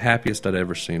 the happiest I'd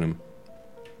ever seen him.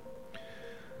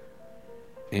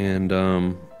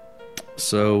 And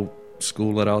so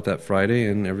school let out that Friday,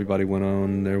 and everybody went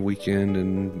on their weekend.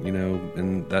 And, you know,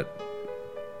 and that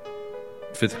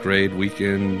 5th grade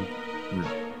weekend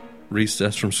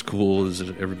recess from school is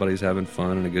everybody's having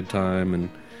fun and a good time. And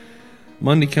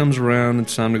Monday comes around,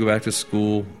 it's time to go back to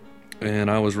school,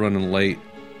 and I was running late,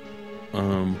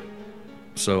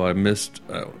 so I missed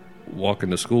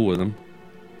walking to school with him.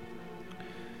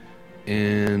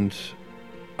 And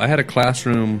I had a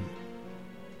classroom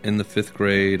in the 5th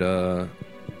grade. The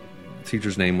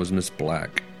teacher's name was Miss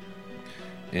Black.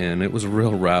 And it was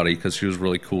real rowdy because she was a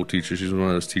really cool teacher. She was one of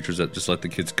those teachers that just let the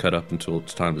kids cut up until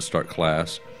it's time to start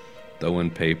class. Throw in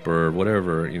paper,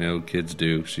 whatever, you know, kids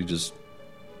do. She just,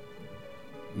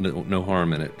 no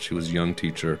harm in it. She was a young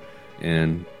teacher,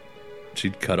 and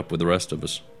she'd cut up with the rest of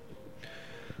us.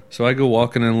 So I go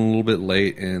walking in a little bit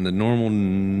late, and the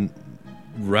normal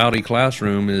rowdy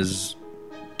classroom is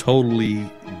totally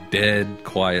dead,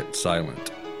 quiet,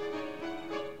 silent.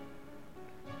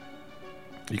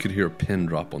 You could hear a pin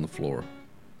drop on the floor.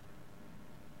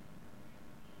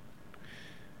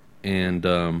 And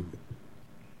the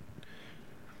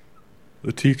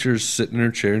teacher's sitting in her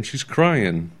chair and she's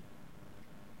crying.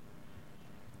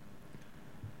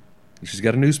 And she's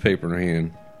got a newspaper in her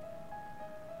hand.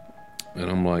 And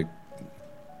I'm like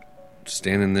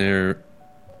standing there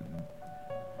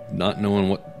not knowing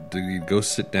what, do you go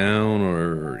sit down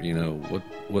or, you know,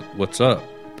 what's up?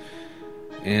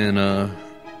 And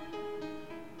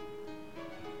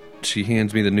she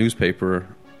hands me the newspaper,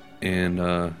 and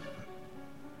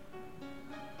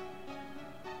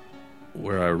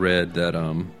where I read that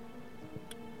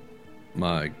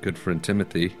my good friend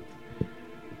Timothy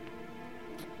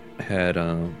had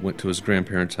went to his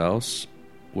grandparents' house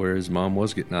where his mom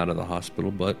was getting out of the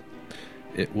hospital, but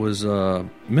it was a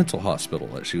mental hospital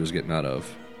that she was getting out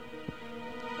of.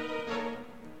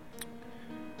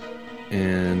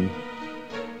 And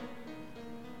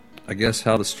I guess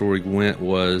how the story went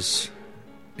was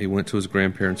he went to his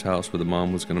grandparents' house where the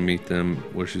mom was going to meet them,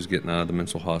 where she was getting out of the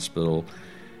mental hospital.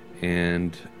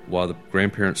 And while the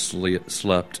grandparents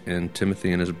slept and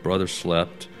Timothy and his brother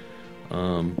slept,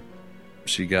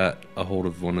 she got a hold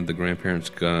of one of the grandparents'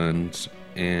 guns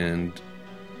and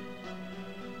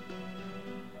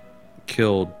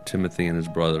killed Timothy and his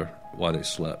brother while they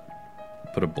slept.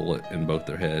 Put a bullet in both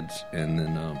their heads, and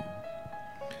then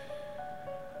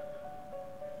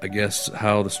I guess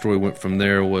how the story went from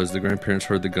there was the grandparents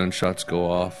heard the gunshots go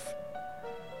off,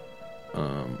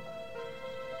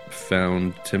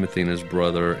 found Timothy and his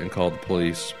brother, and called the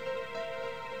police.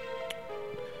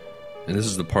 And this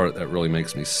is the part that really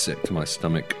makes me sick to my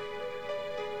stomach,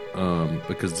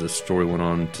 because the story went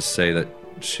on to say that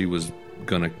she was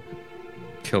going to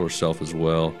kill herself as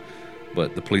well,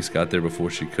 but the police got there before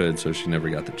she could, so she never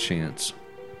got the chance.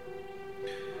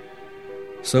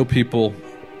 So people,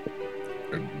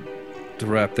 to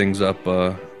wrap things up,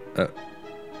 that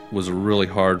was really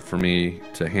hard for me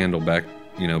to handle back,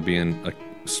 being a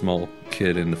small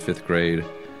kid in the 5th grade.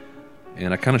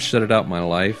 And I kind of shut it out in my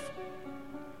life.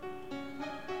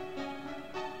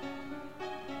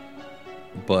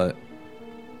 But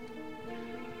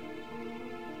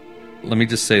let me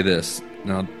just say this.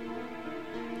 Now,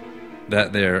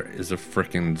 that there is a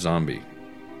frickin' zombie.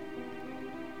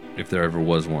 If there ever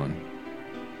was one.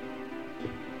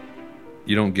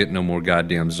 You don't get no more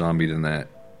goddamn zombie than that.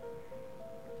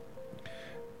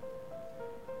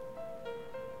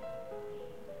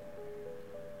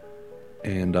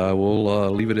 And I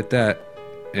will leave it at that.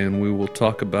 And we will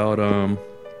talk about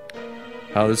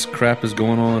how this crap is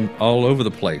going on all over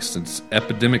the place. It's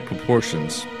epidemic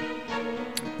proportions.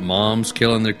 Moms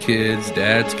killing their kids,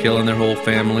 dads killing their whole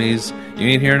families. You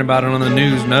ain't hearing about it on the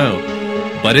news, no.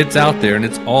 But it's out there and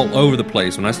it's all over the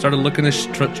place. When I started looking at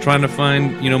trying to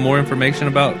find, more information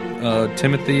about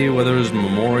Timothy, whether it was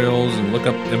memorials and look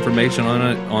up information on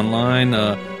it online,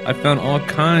 I found all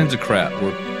kinds of crap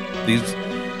where these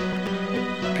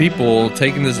people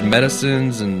taking these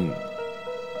medicines and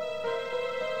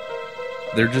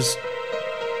they're just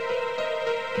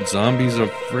zombies are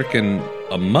freaking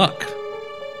amok.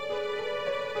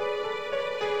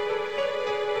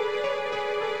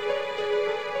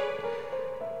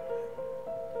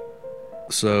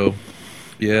 So,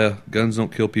 yeah, guns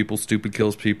don't kill people, stupid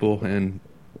kills people, and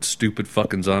stupid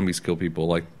fucking zombies kill people,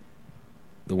 like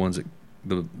the ones that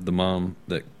the mom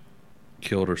that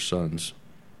killed her sons.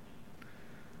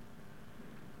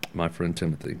 My friend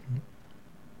Timothy.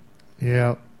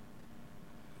 Yeah.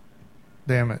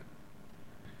 Damn it.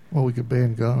 Well, we could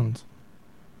ban guns.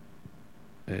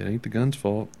 It ain't the gun's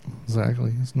fault.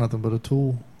 Exactly. It's nothing but a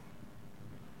tool.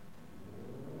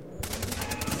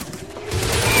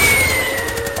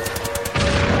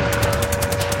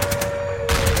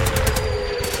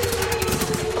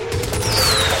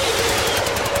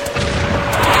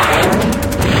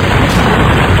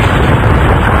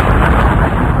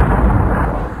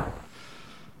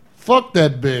 Fuck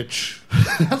that bitch.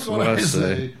 That's what I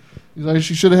say. He's like,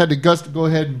 she should have had the guts to go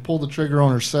ahead and pull the trigger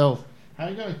on herself. How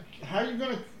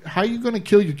you gonna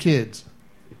kill your kids?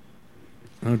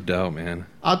 No doubt, man.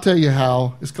 I'll tell you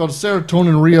how. It's called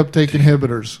serotonin reuptake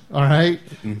inhibitors. All right,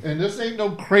 and this ain't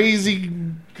no crazy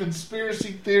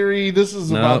conspiracy theory. This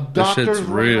is about doctors shit's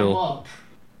real. them up.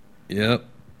 Yep.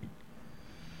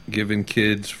 Giving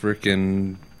kids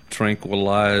freaking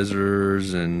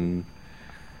tranquilizers and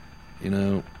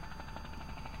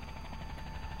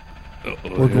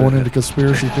We're going into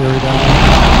conspiracy theory now.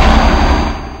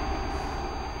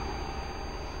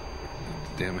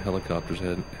 Damn helicopters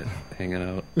hanging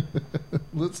out.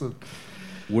 Listen,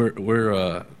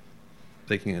 we're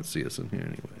they can't see us in here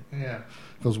anyway. Yeah,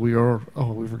 because we are.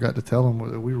 Oh, we forgot to tell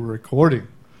them that we were recording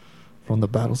from the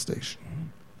battle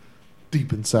station,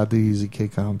 deep inside the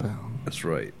EZK compound. That's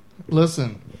right.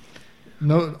 Listen,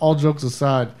 no. All jokes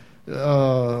aside,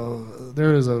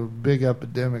 there is a big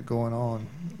epidemic going on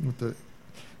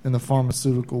in the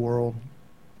pharmaceutical world.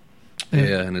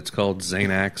 Yeah, and it's called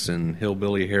Xanax and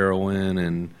hillbilly heroin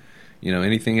and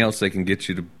anything else they can get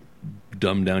you to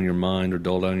dumb down your mind or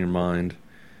dull down your mind.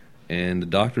 And the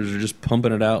doctors are just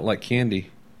pumping it out like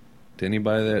candy. To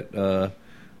anybody that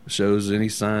shows any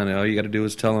sign, all you got to do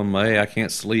is tell them, "Hey, I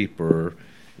can't sleep," or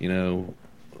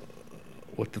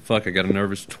 "What the fuck? I got a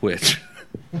nervous twitch.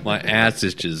 My ass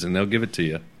itches," and they'll give it to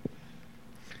you.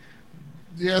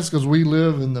 Yes, because we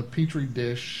live in the petri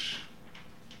dish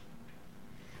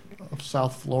of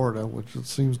South Florida, which it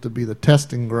seems to be the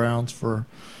testing grounds for.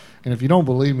 And if you don't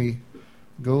believe me,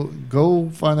 go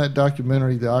find that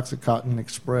documentary, The Oxycontin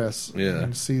Express,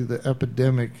 and see the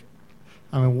epidemic.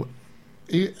 I mean,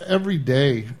 every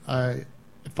day,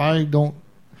 if I don't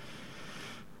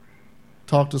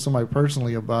talk to somebody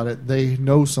personally about it, they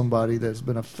know somebody that's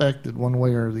been affected one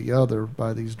way or the other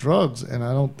by these drugs, and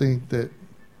I don't think that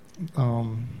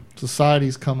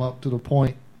society's come up to the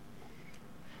point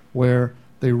where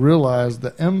they realize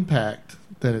the impact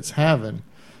that it's having.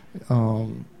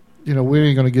 We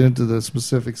ain't going to get into the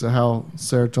specifics of how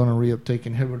serotonin reuptake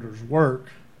inhibitors work,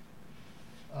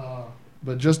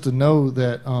 but just to know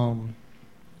that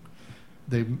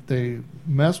they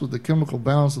mess with the chemical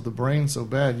balance of the brain so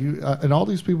bad. And all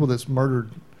these people that's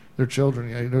murdered their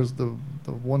children. There's the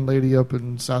one lady up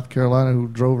in South Carolina who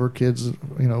drove her kids,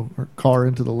 her car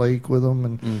into the lake with them,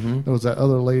 and there was that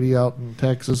other lady out in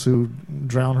Texas who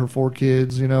drowned her 4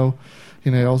 kids. They all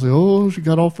say, "Oh, she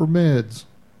got off her meds."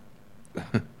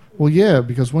 Well, yeah,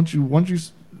 because once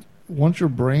your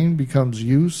brain becomes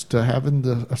used to having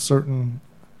a certain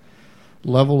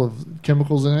level of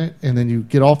chemicals in it, and then you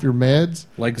get off your meds.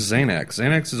 Like Xanax.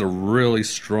 Xanax is a really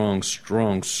strong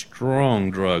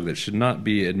drug that should not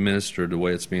be administered the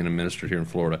way it's being administered here in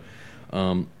Florida.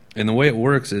 And the way it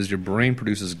works is your brain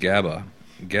produces GABA.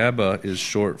 GABA is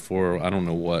short for I don't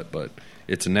know what, but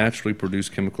it's a naturally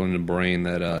produced chemical in the brain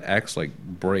that acts like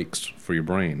brakes for your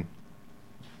brain.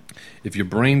 If your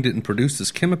brain didn't produce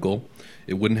this chemical,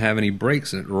 it wouldn't have any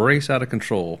brakes, and it'd race out of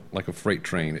control like a freight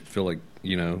train. It'd feel like,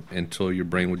 until your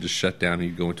brain would just shut down and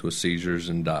you'd go into a seizures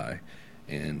and die.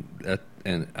 And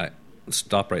I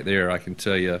stop right there. I can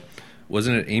tell you,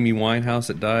 wasn't it Amy Winehouse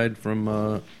that died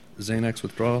from Xanax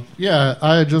withdrawal? Yeah,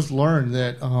 I had just learned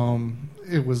that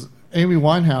it was Amy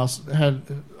Winehouse had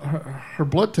her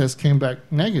blood test came back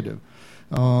negative.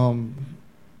 And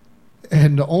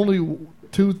the only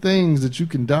two things that you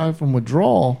can die from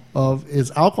withdrawal of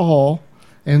is alcohol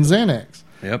and Xanax.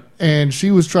 Yep. And she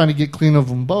was trying to get clean of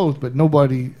them both, but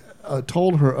nobody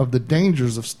told her of the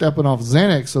dangers of stepping off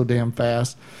Xanax so damn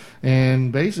fast.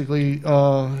 And basically,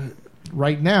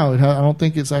 right now, I don't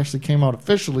think it's actually came out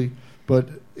officially, but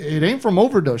it ain't from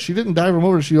overdose. She didn't die from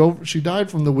overdose. She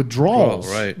died from the withdrawals.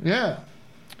 Oh, right. Yeah.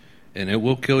 And it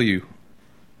will kill you.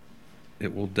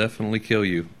 It will definitely kill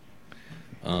you.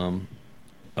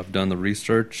 I've done the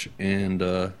research,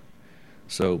 and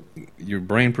so your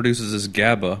brain produces this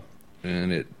GABA,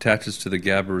 and it attaches to the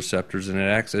GABA receptors, and it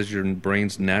acts as your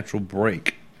brain's natural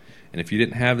brake. And if you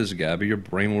didn't have this GABA, your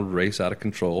brain would race out of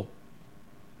control,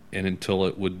 and until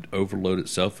it would overload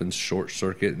itself and short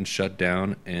circuit and shut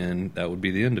down, and that would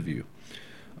be the end of you.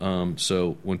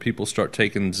 So when people start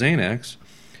taking Xanax,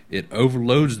 it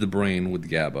overloads the brain with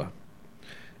GABA,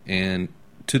 and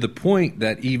to the point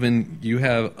that even you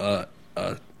have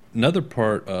another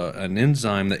part, an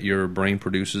enzyme that your brain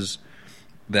produces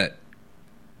that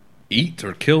eats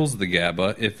or kills the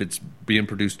GABA if it's being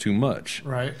produced too much.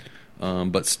 Right.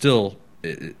 But still,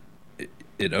 it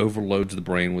overloads the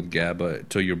brain with GABA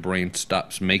until your brain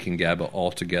stops making GABA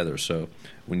altogether. So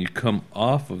when you come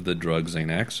off of the drug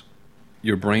Xanax,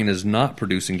 your brain is not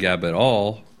producing GABA at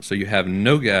all, so you have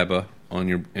no GABA on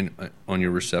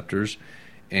your receptors,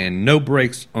 and no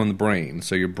brakes on the brain.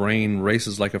 So your brain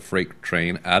races like a freight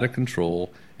train out of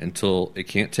control until it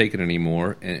can't take it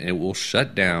anymore, and it will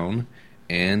shut down,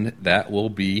 and that will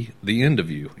be the end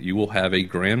of you. You will have a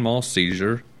grand mal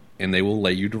seizure, and they will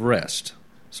lay you to rest.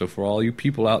 So for all you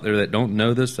people out there that don't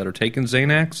know this, that are taking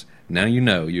Xanax, now you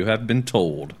know. You have been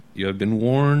told. You have been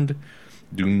warned.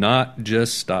 Do not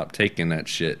just stop taking that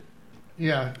shit.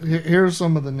 Yeah, here's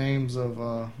some of the names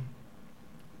of...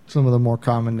 some of the more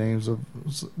common names of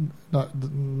not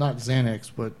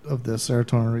Xanax, but of the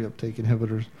serotonin reuptake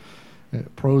inhibitors: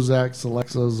 Prozac,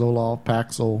 Celexa, Zoloft,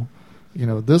 Paxil.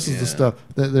 This is the stuff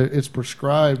that it's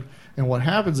prescribed. And what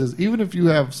happens is, even if you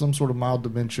have some sort of mild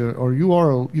dementia or you are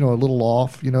a little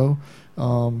off,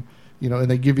 and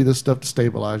they give you this stuff to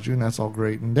stabilize you, and that's all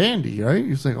great and dandy, right?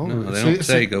 You think, they don't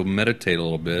say go meditate a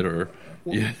little bit or.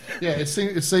 Yeah, it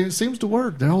seems to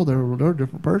work. They're a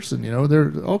different person,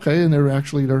 They're okay, and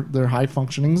they're high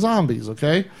functioning zombies.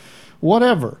 Okay,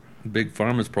 whatever. Big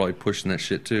Pharma's probably pushing that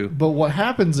shit too. But what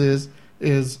happens is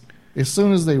as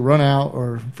soon as they run out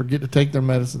or forget to take their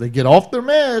medicine, they get off their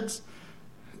meds.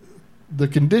 The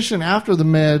condition after the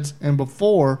meds and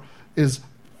before is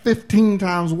 15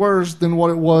 times worse than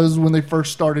what it was when they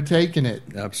first started taking it.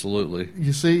 Absolutely.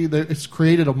 You see, it's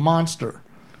created a monster.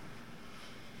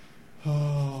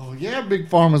 Oh, yeah, Big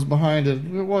Pharma's behind it.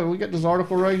 We got this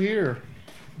article right here.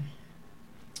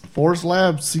 Forest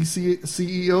Labs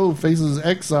CEO faces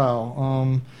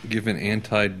exile. Giving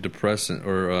antidepressant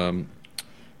or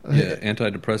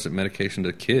antidepressant medication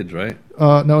to kids, right?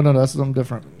 No, that's something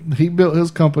different. He built his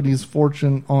company's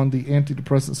fortune on the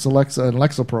antidepressant Celexa and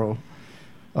Lexapro.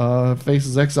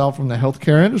 Faces exile from the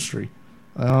healthcare industry.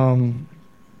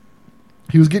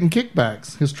 He was getting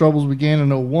kickbacks. His troubles began in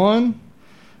 2001.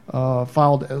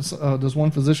 This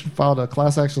one physician filed a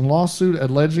class action lawsuit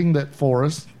alleging that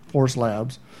Forest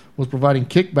Labs was providing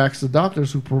kickbacks to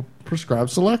doctors who prescribe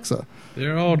Celexa.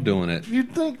 They're all doing it.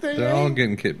 You'd think they're all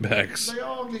getting kickbacks. They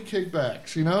all get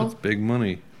kickbacks, It's big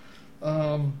money.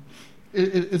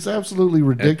 It's absolutely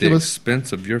ridiculous. At the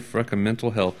expense of your fucking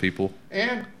mental health, people.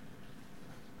 And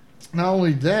not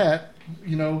only that,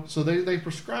 so they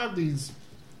prescribe these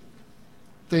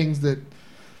things that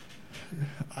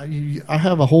I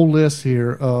have a whole list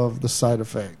here of the side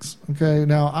effects. Okay,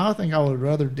 now I think I would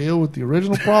rather deal with the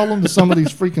original problem than some of these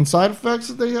freaking side effects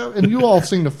that they have. And you all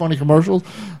seen the funny commercials.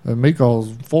 It may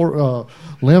cause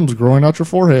limbs growing out your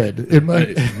forehead. It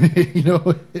might,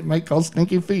 it might cause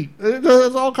stinky feet. It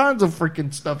does all kinds of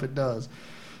freaking stuff. It does,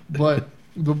 but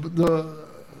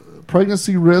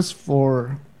pregnancy risk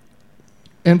for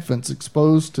infants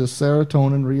exposed to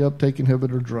serotonin reuptake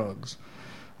inhibitor drugs.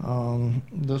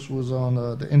 This was on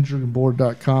the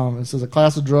injuryboard.com. It says a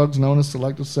class of drugs known as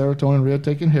selective serotonin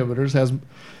reuptake inhibitors has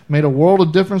made a world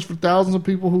of difference for thousands of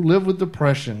people who live with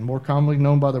depression, more commonly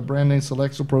known by the brand name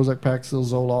Celexa, Prozac, Paxil,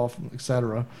 Zoloft,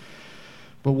 etc.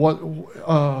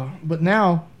 But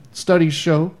now studies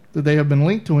show that they have been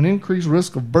linked to an increased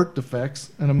risk of birth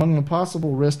defects, and among the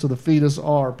possible risks to the fetus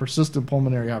are persistent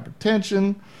pulmonary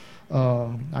hypertension.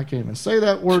 I can't even say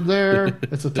that word there.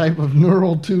 It's a type of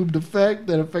neural tube defect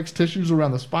that affects tissues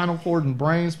around the spinal cord and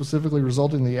brain, specifically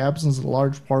resulting in the absence of a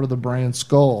large part of the brain and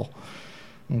skull.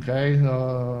 Okay,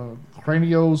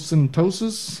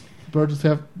 craniosynostosis, birth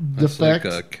defect. That's like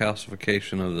a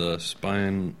calcification of the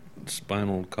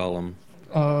spinal column.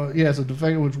 It's a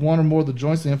defect in which one or more of the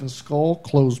joints in the infant's skull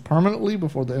close permanently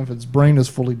before the infant's brain is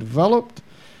fully developed.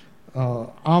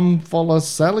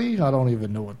 Omphalocele, I don't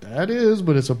even know what that is,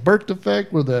 but it's a birth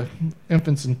defect where the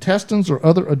infant's intestines or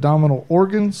other abdominal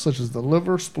organs, such as the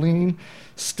liver, spleen,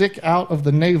 stick out of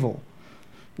the navel,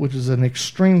 which is an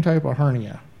extreme type of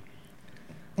hernia.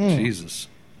 Jesus.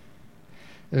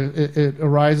 It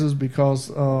arises because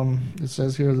it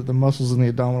says here that the muscles in the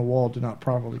abdominal wall do not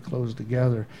properly close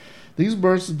together. These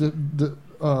birth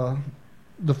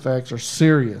defects are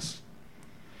serious.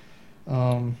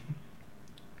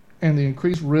 And the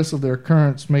increased risk of their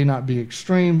occurrence may not be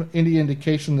extreme. Any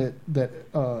indication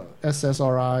that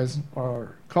SSRIs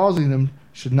are causing them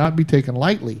should not be taken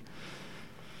lightly.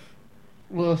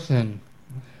 Listen,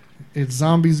 it's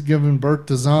zombies giving birth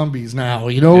to zombies now.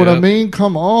 You know what I mean?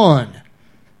 Come on.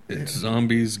 It's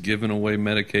zombies giving away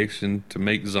medication to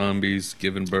make zombies,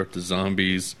 giving birth to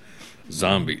zombies.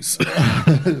 Zombies.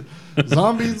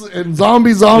 Zombies and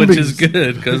zombies. Which is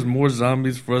good, because more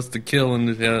zombies for us to kill when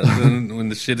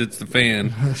the shit hits the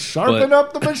fan. Sharpen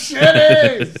up the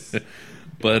machetes!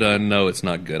 But no, it's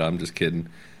not good. I'm just kidding.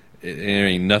 There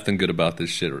ain't nothing good about this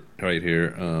shit right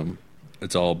here.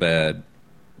 It's all bad.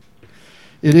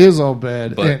 It is all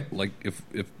bad. But if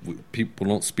people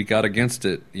don't speak out against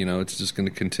it, it's just going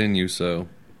to continue, so...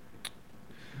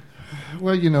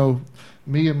 Well,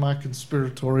 me and my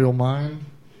conspiratorial mind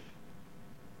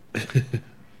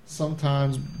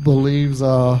sometimes believes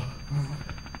that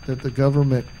the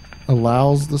government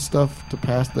allows the stuff to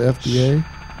pass the FDA.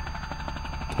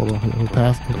 Hold on, Don't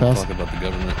talk about the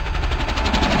government.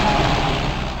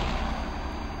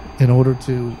 In order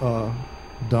to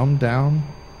dumb down,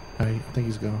 I think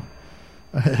he's gone.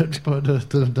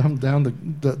 to dumb down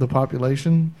the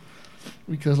population,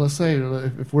 because let's say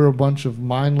if we're a bunch of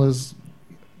mindless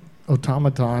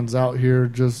automatons out here,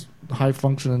 just high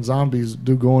functioning zombies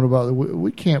going about it,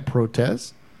 we can't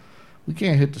protest, we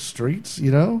can't hit the streets,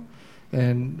 and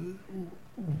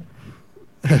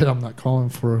I'm not calling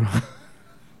for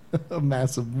a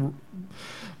massive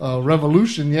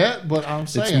revolution yet, but I'm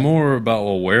saying it's more about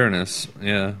awareness,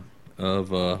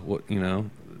 of what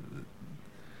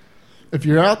if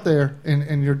you're out there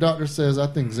and your doctor says, I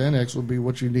think Xanax will be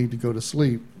what you need to go to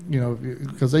sleep,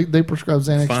 because they prescribe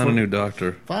Xanax. Find a new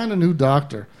doctor. Find a new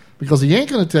doctor, because he ain't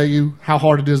going to tell you how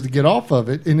hard it is to get off of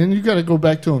it, and then you got to go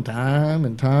back to him time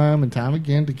and time and time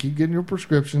again to keep getting your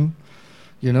prescription.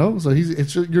 So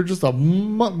you're just a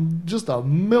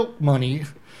milk money.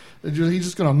 He's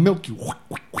just going to milk you.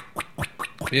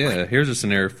 Yeah, here's a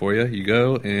scenario for you. You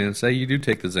go and say you do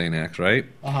take the Xanax, right?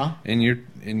 And you're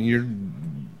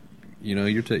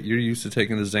used to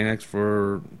taking the Xanax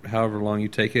for however long you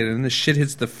take it, and the shit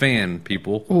hits the fan,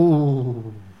 people.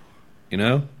 Ooh.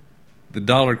 The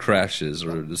dollar crashes,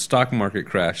 or the stock market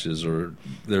crashes, or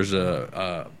there's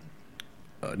a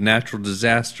natural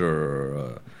disaster,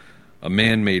 or a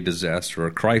man-made disaster, or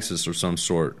a crisis of some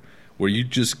sort, where you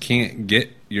just can't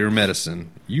get your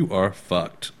medicine. You are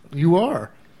fucked. You are.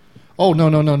 Oh,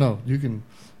 no.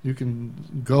 You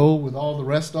can go with all the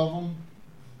rest of them.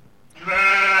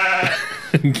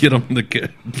 Get on the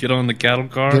cattle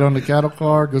car. Get on the cattle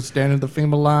car. Go stand in the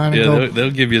FEMA line. Yeah, and go,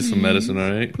 they'll give you some medicine,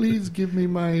 all right? Please give me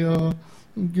my.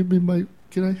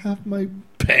 Can I have my?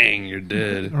 Bang! You're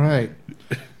dead. Right.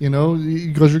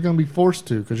 Because you're going to be forced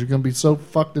to. Because you're going to be so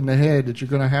fucked in the head that you're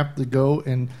going to have to go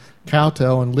and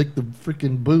kowtow and lick the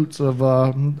freaking boots of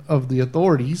the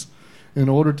authorities in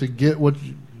order to get what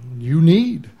you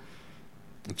need.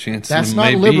 Chances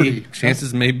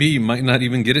may be you might not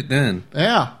even get it then.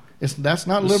 Yeah. That's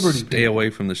not Just liberty. Stay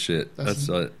away from the shit. That's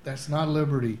not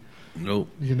liberty. Nope.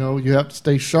 You have to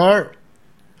stay sharp.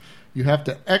 You have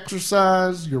to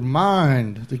exercise your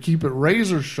mind to keep it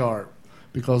razor sharp,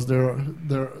 because there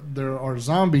are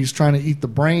zombies trying to eat the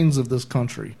brains of this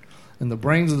country, And the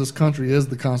brains of this country is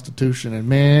the Constitution. And,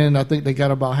 man, I think they got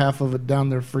about half of it down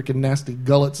their freaking nasty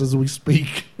gullets as we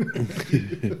speak.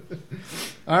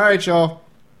 All right, y'all.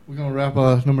 We're going to wrap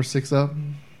number 6 up.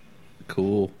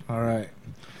 Cool. All right.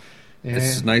 And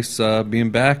It's nice being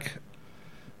back.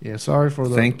 yeah, sorry for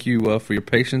the... Thank you for your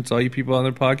patience, all you people on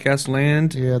their podcast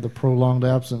land. Yeah, the prolonged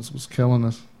absence was killing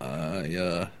us.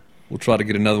 We'll try to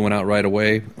get another one out right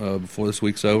away before this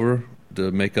week's over to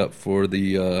make up for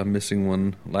the missing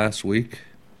one last week.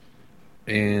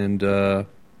 And you're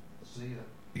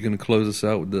going to close us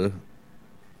out with the...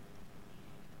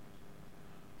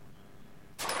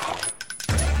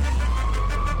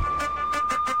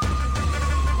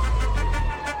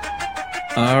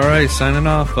 All right, signing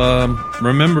off.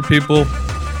 Remember, people,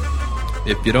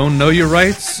 if you don't know your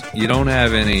rights, you don't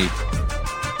have any.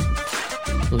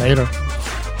 Later.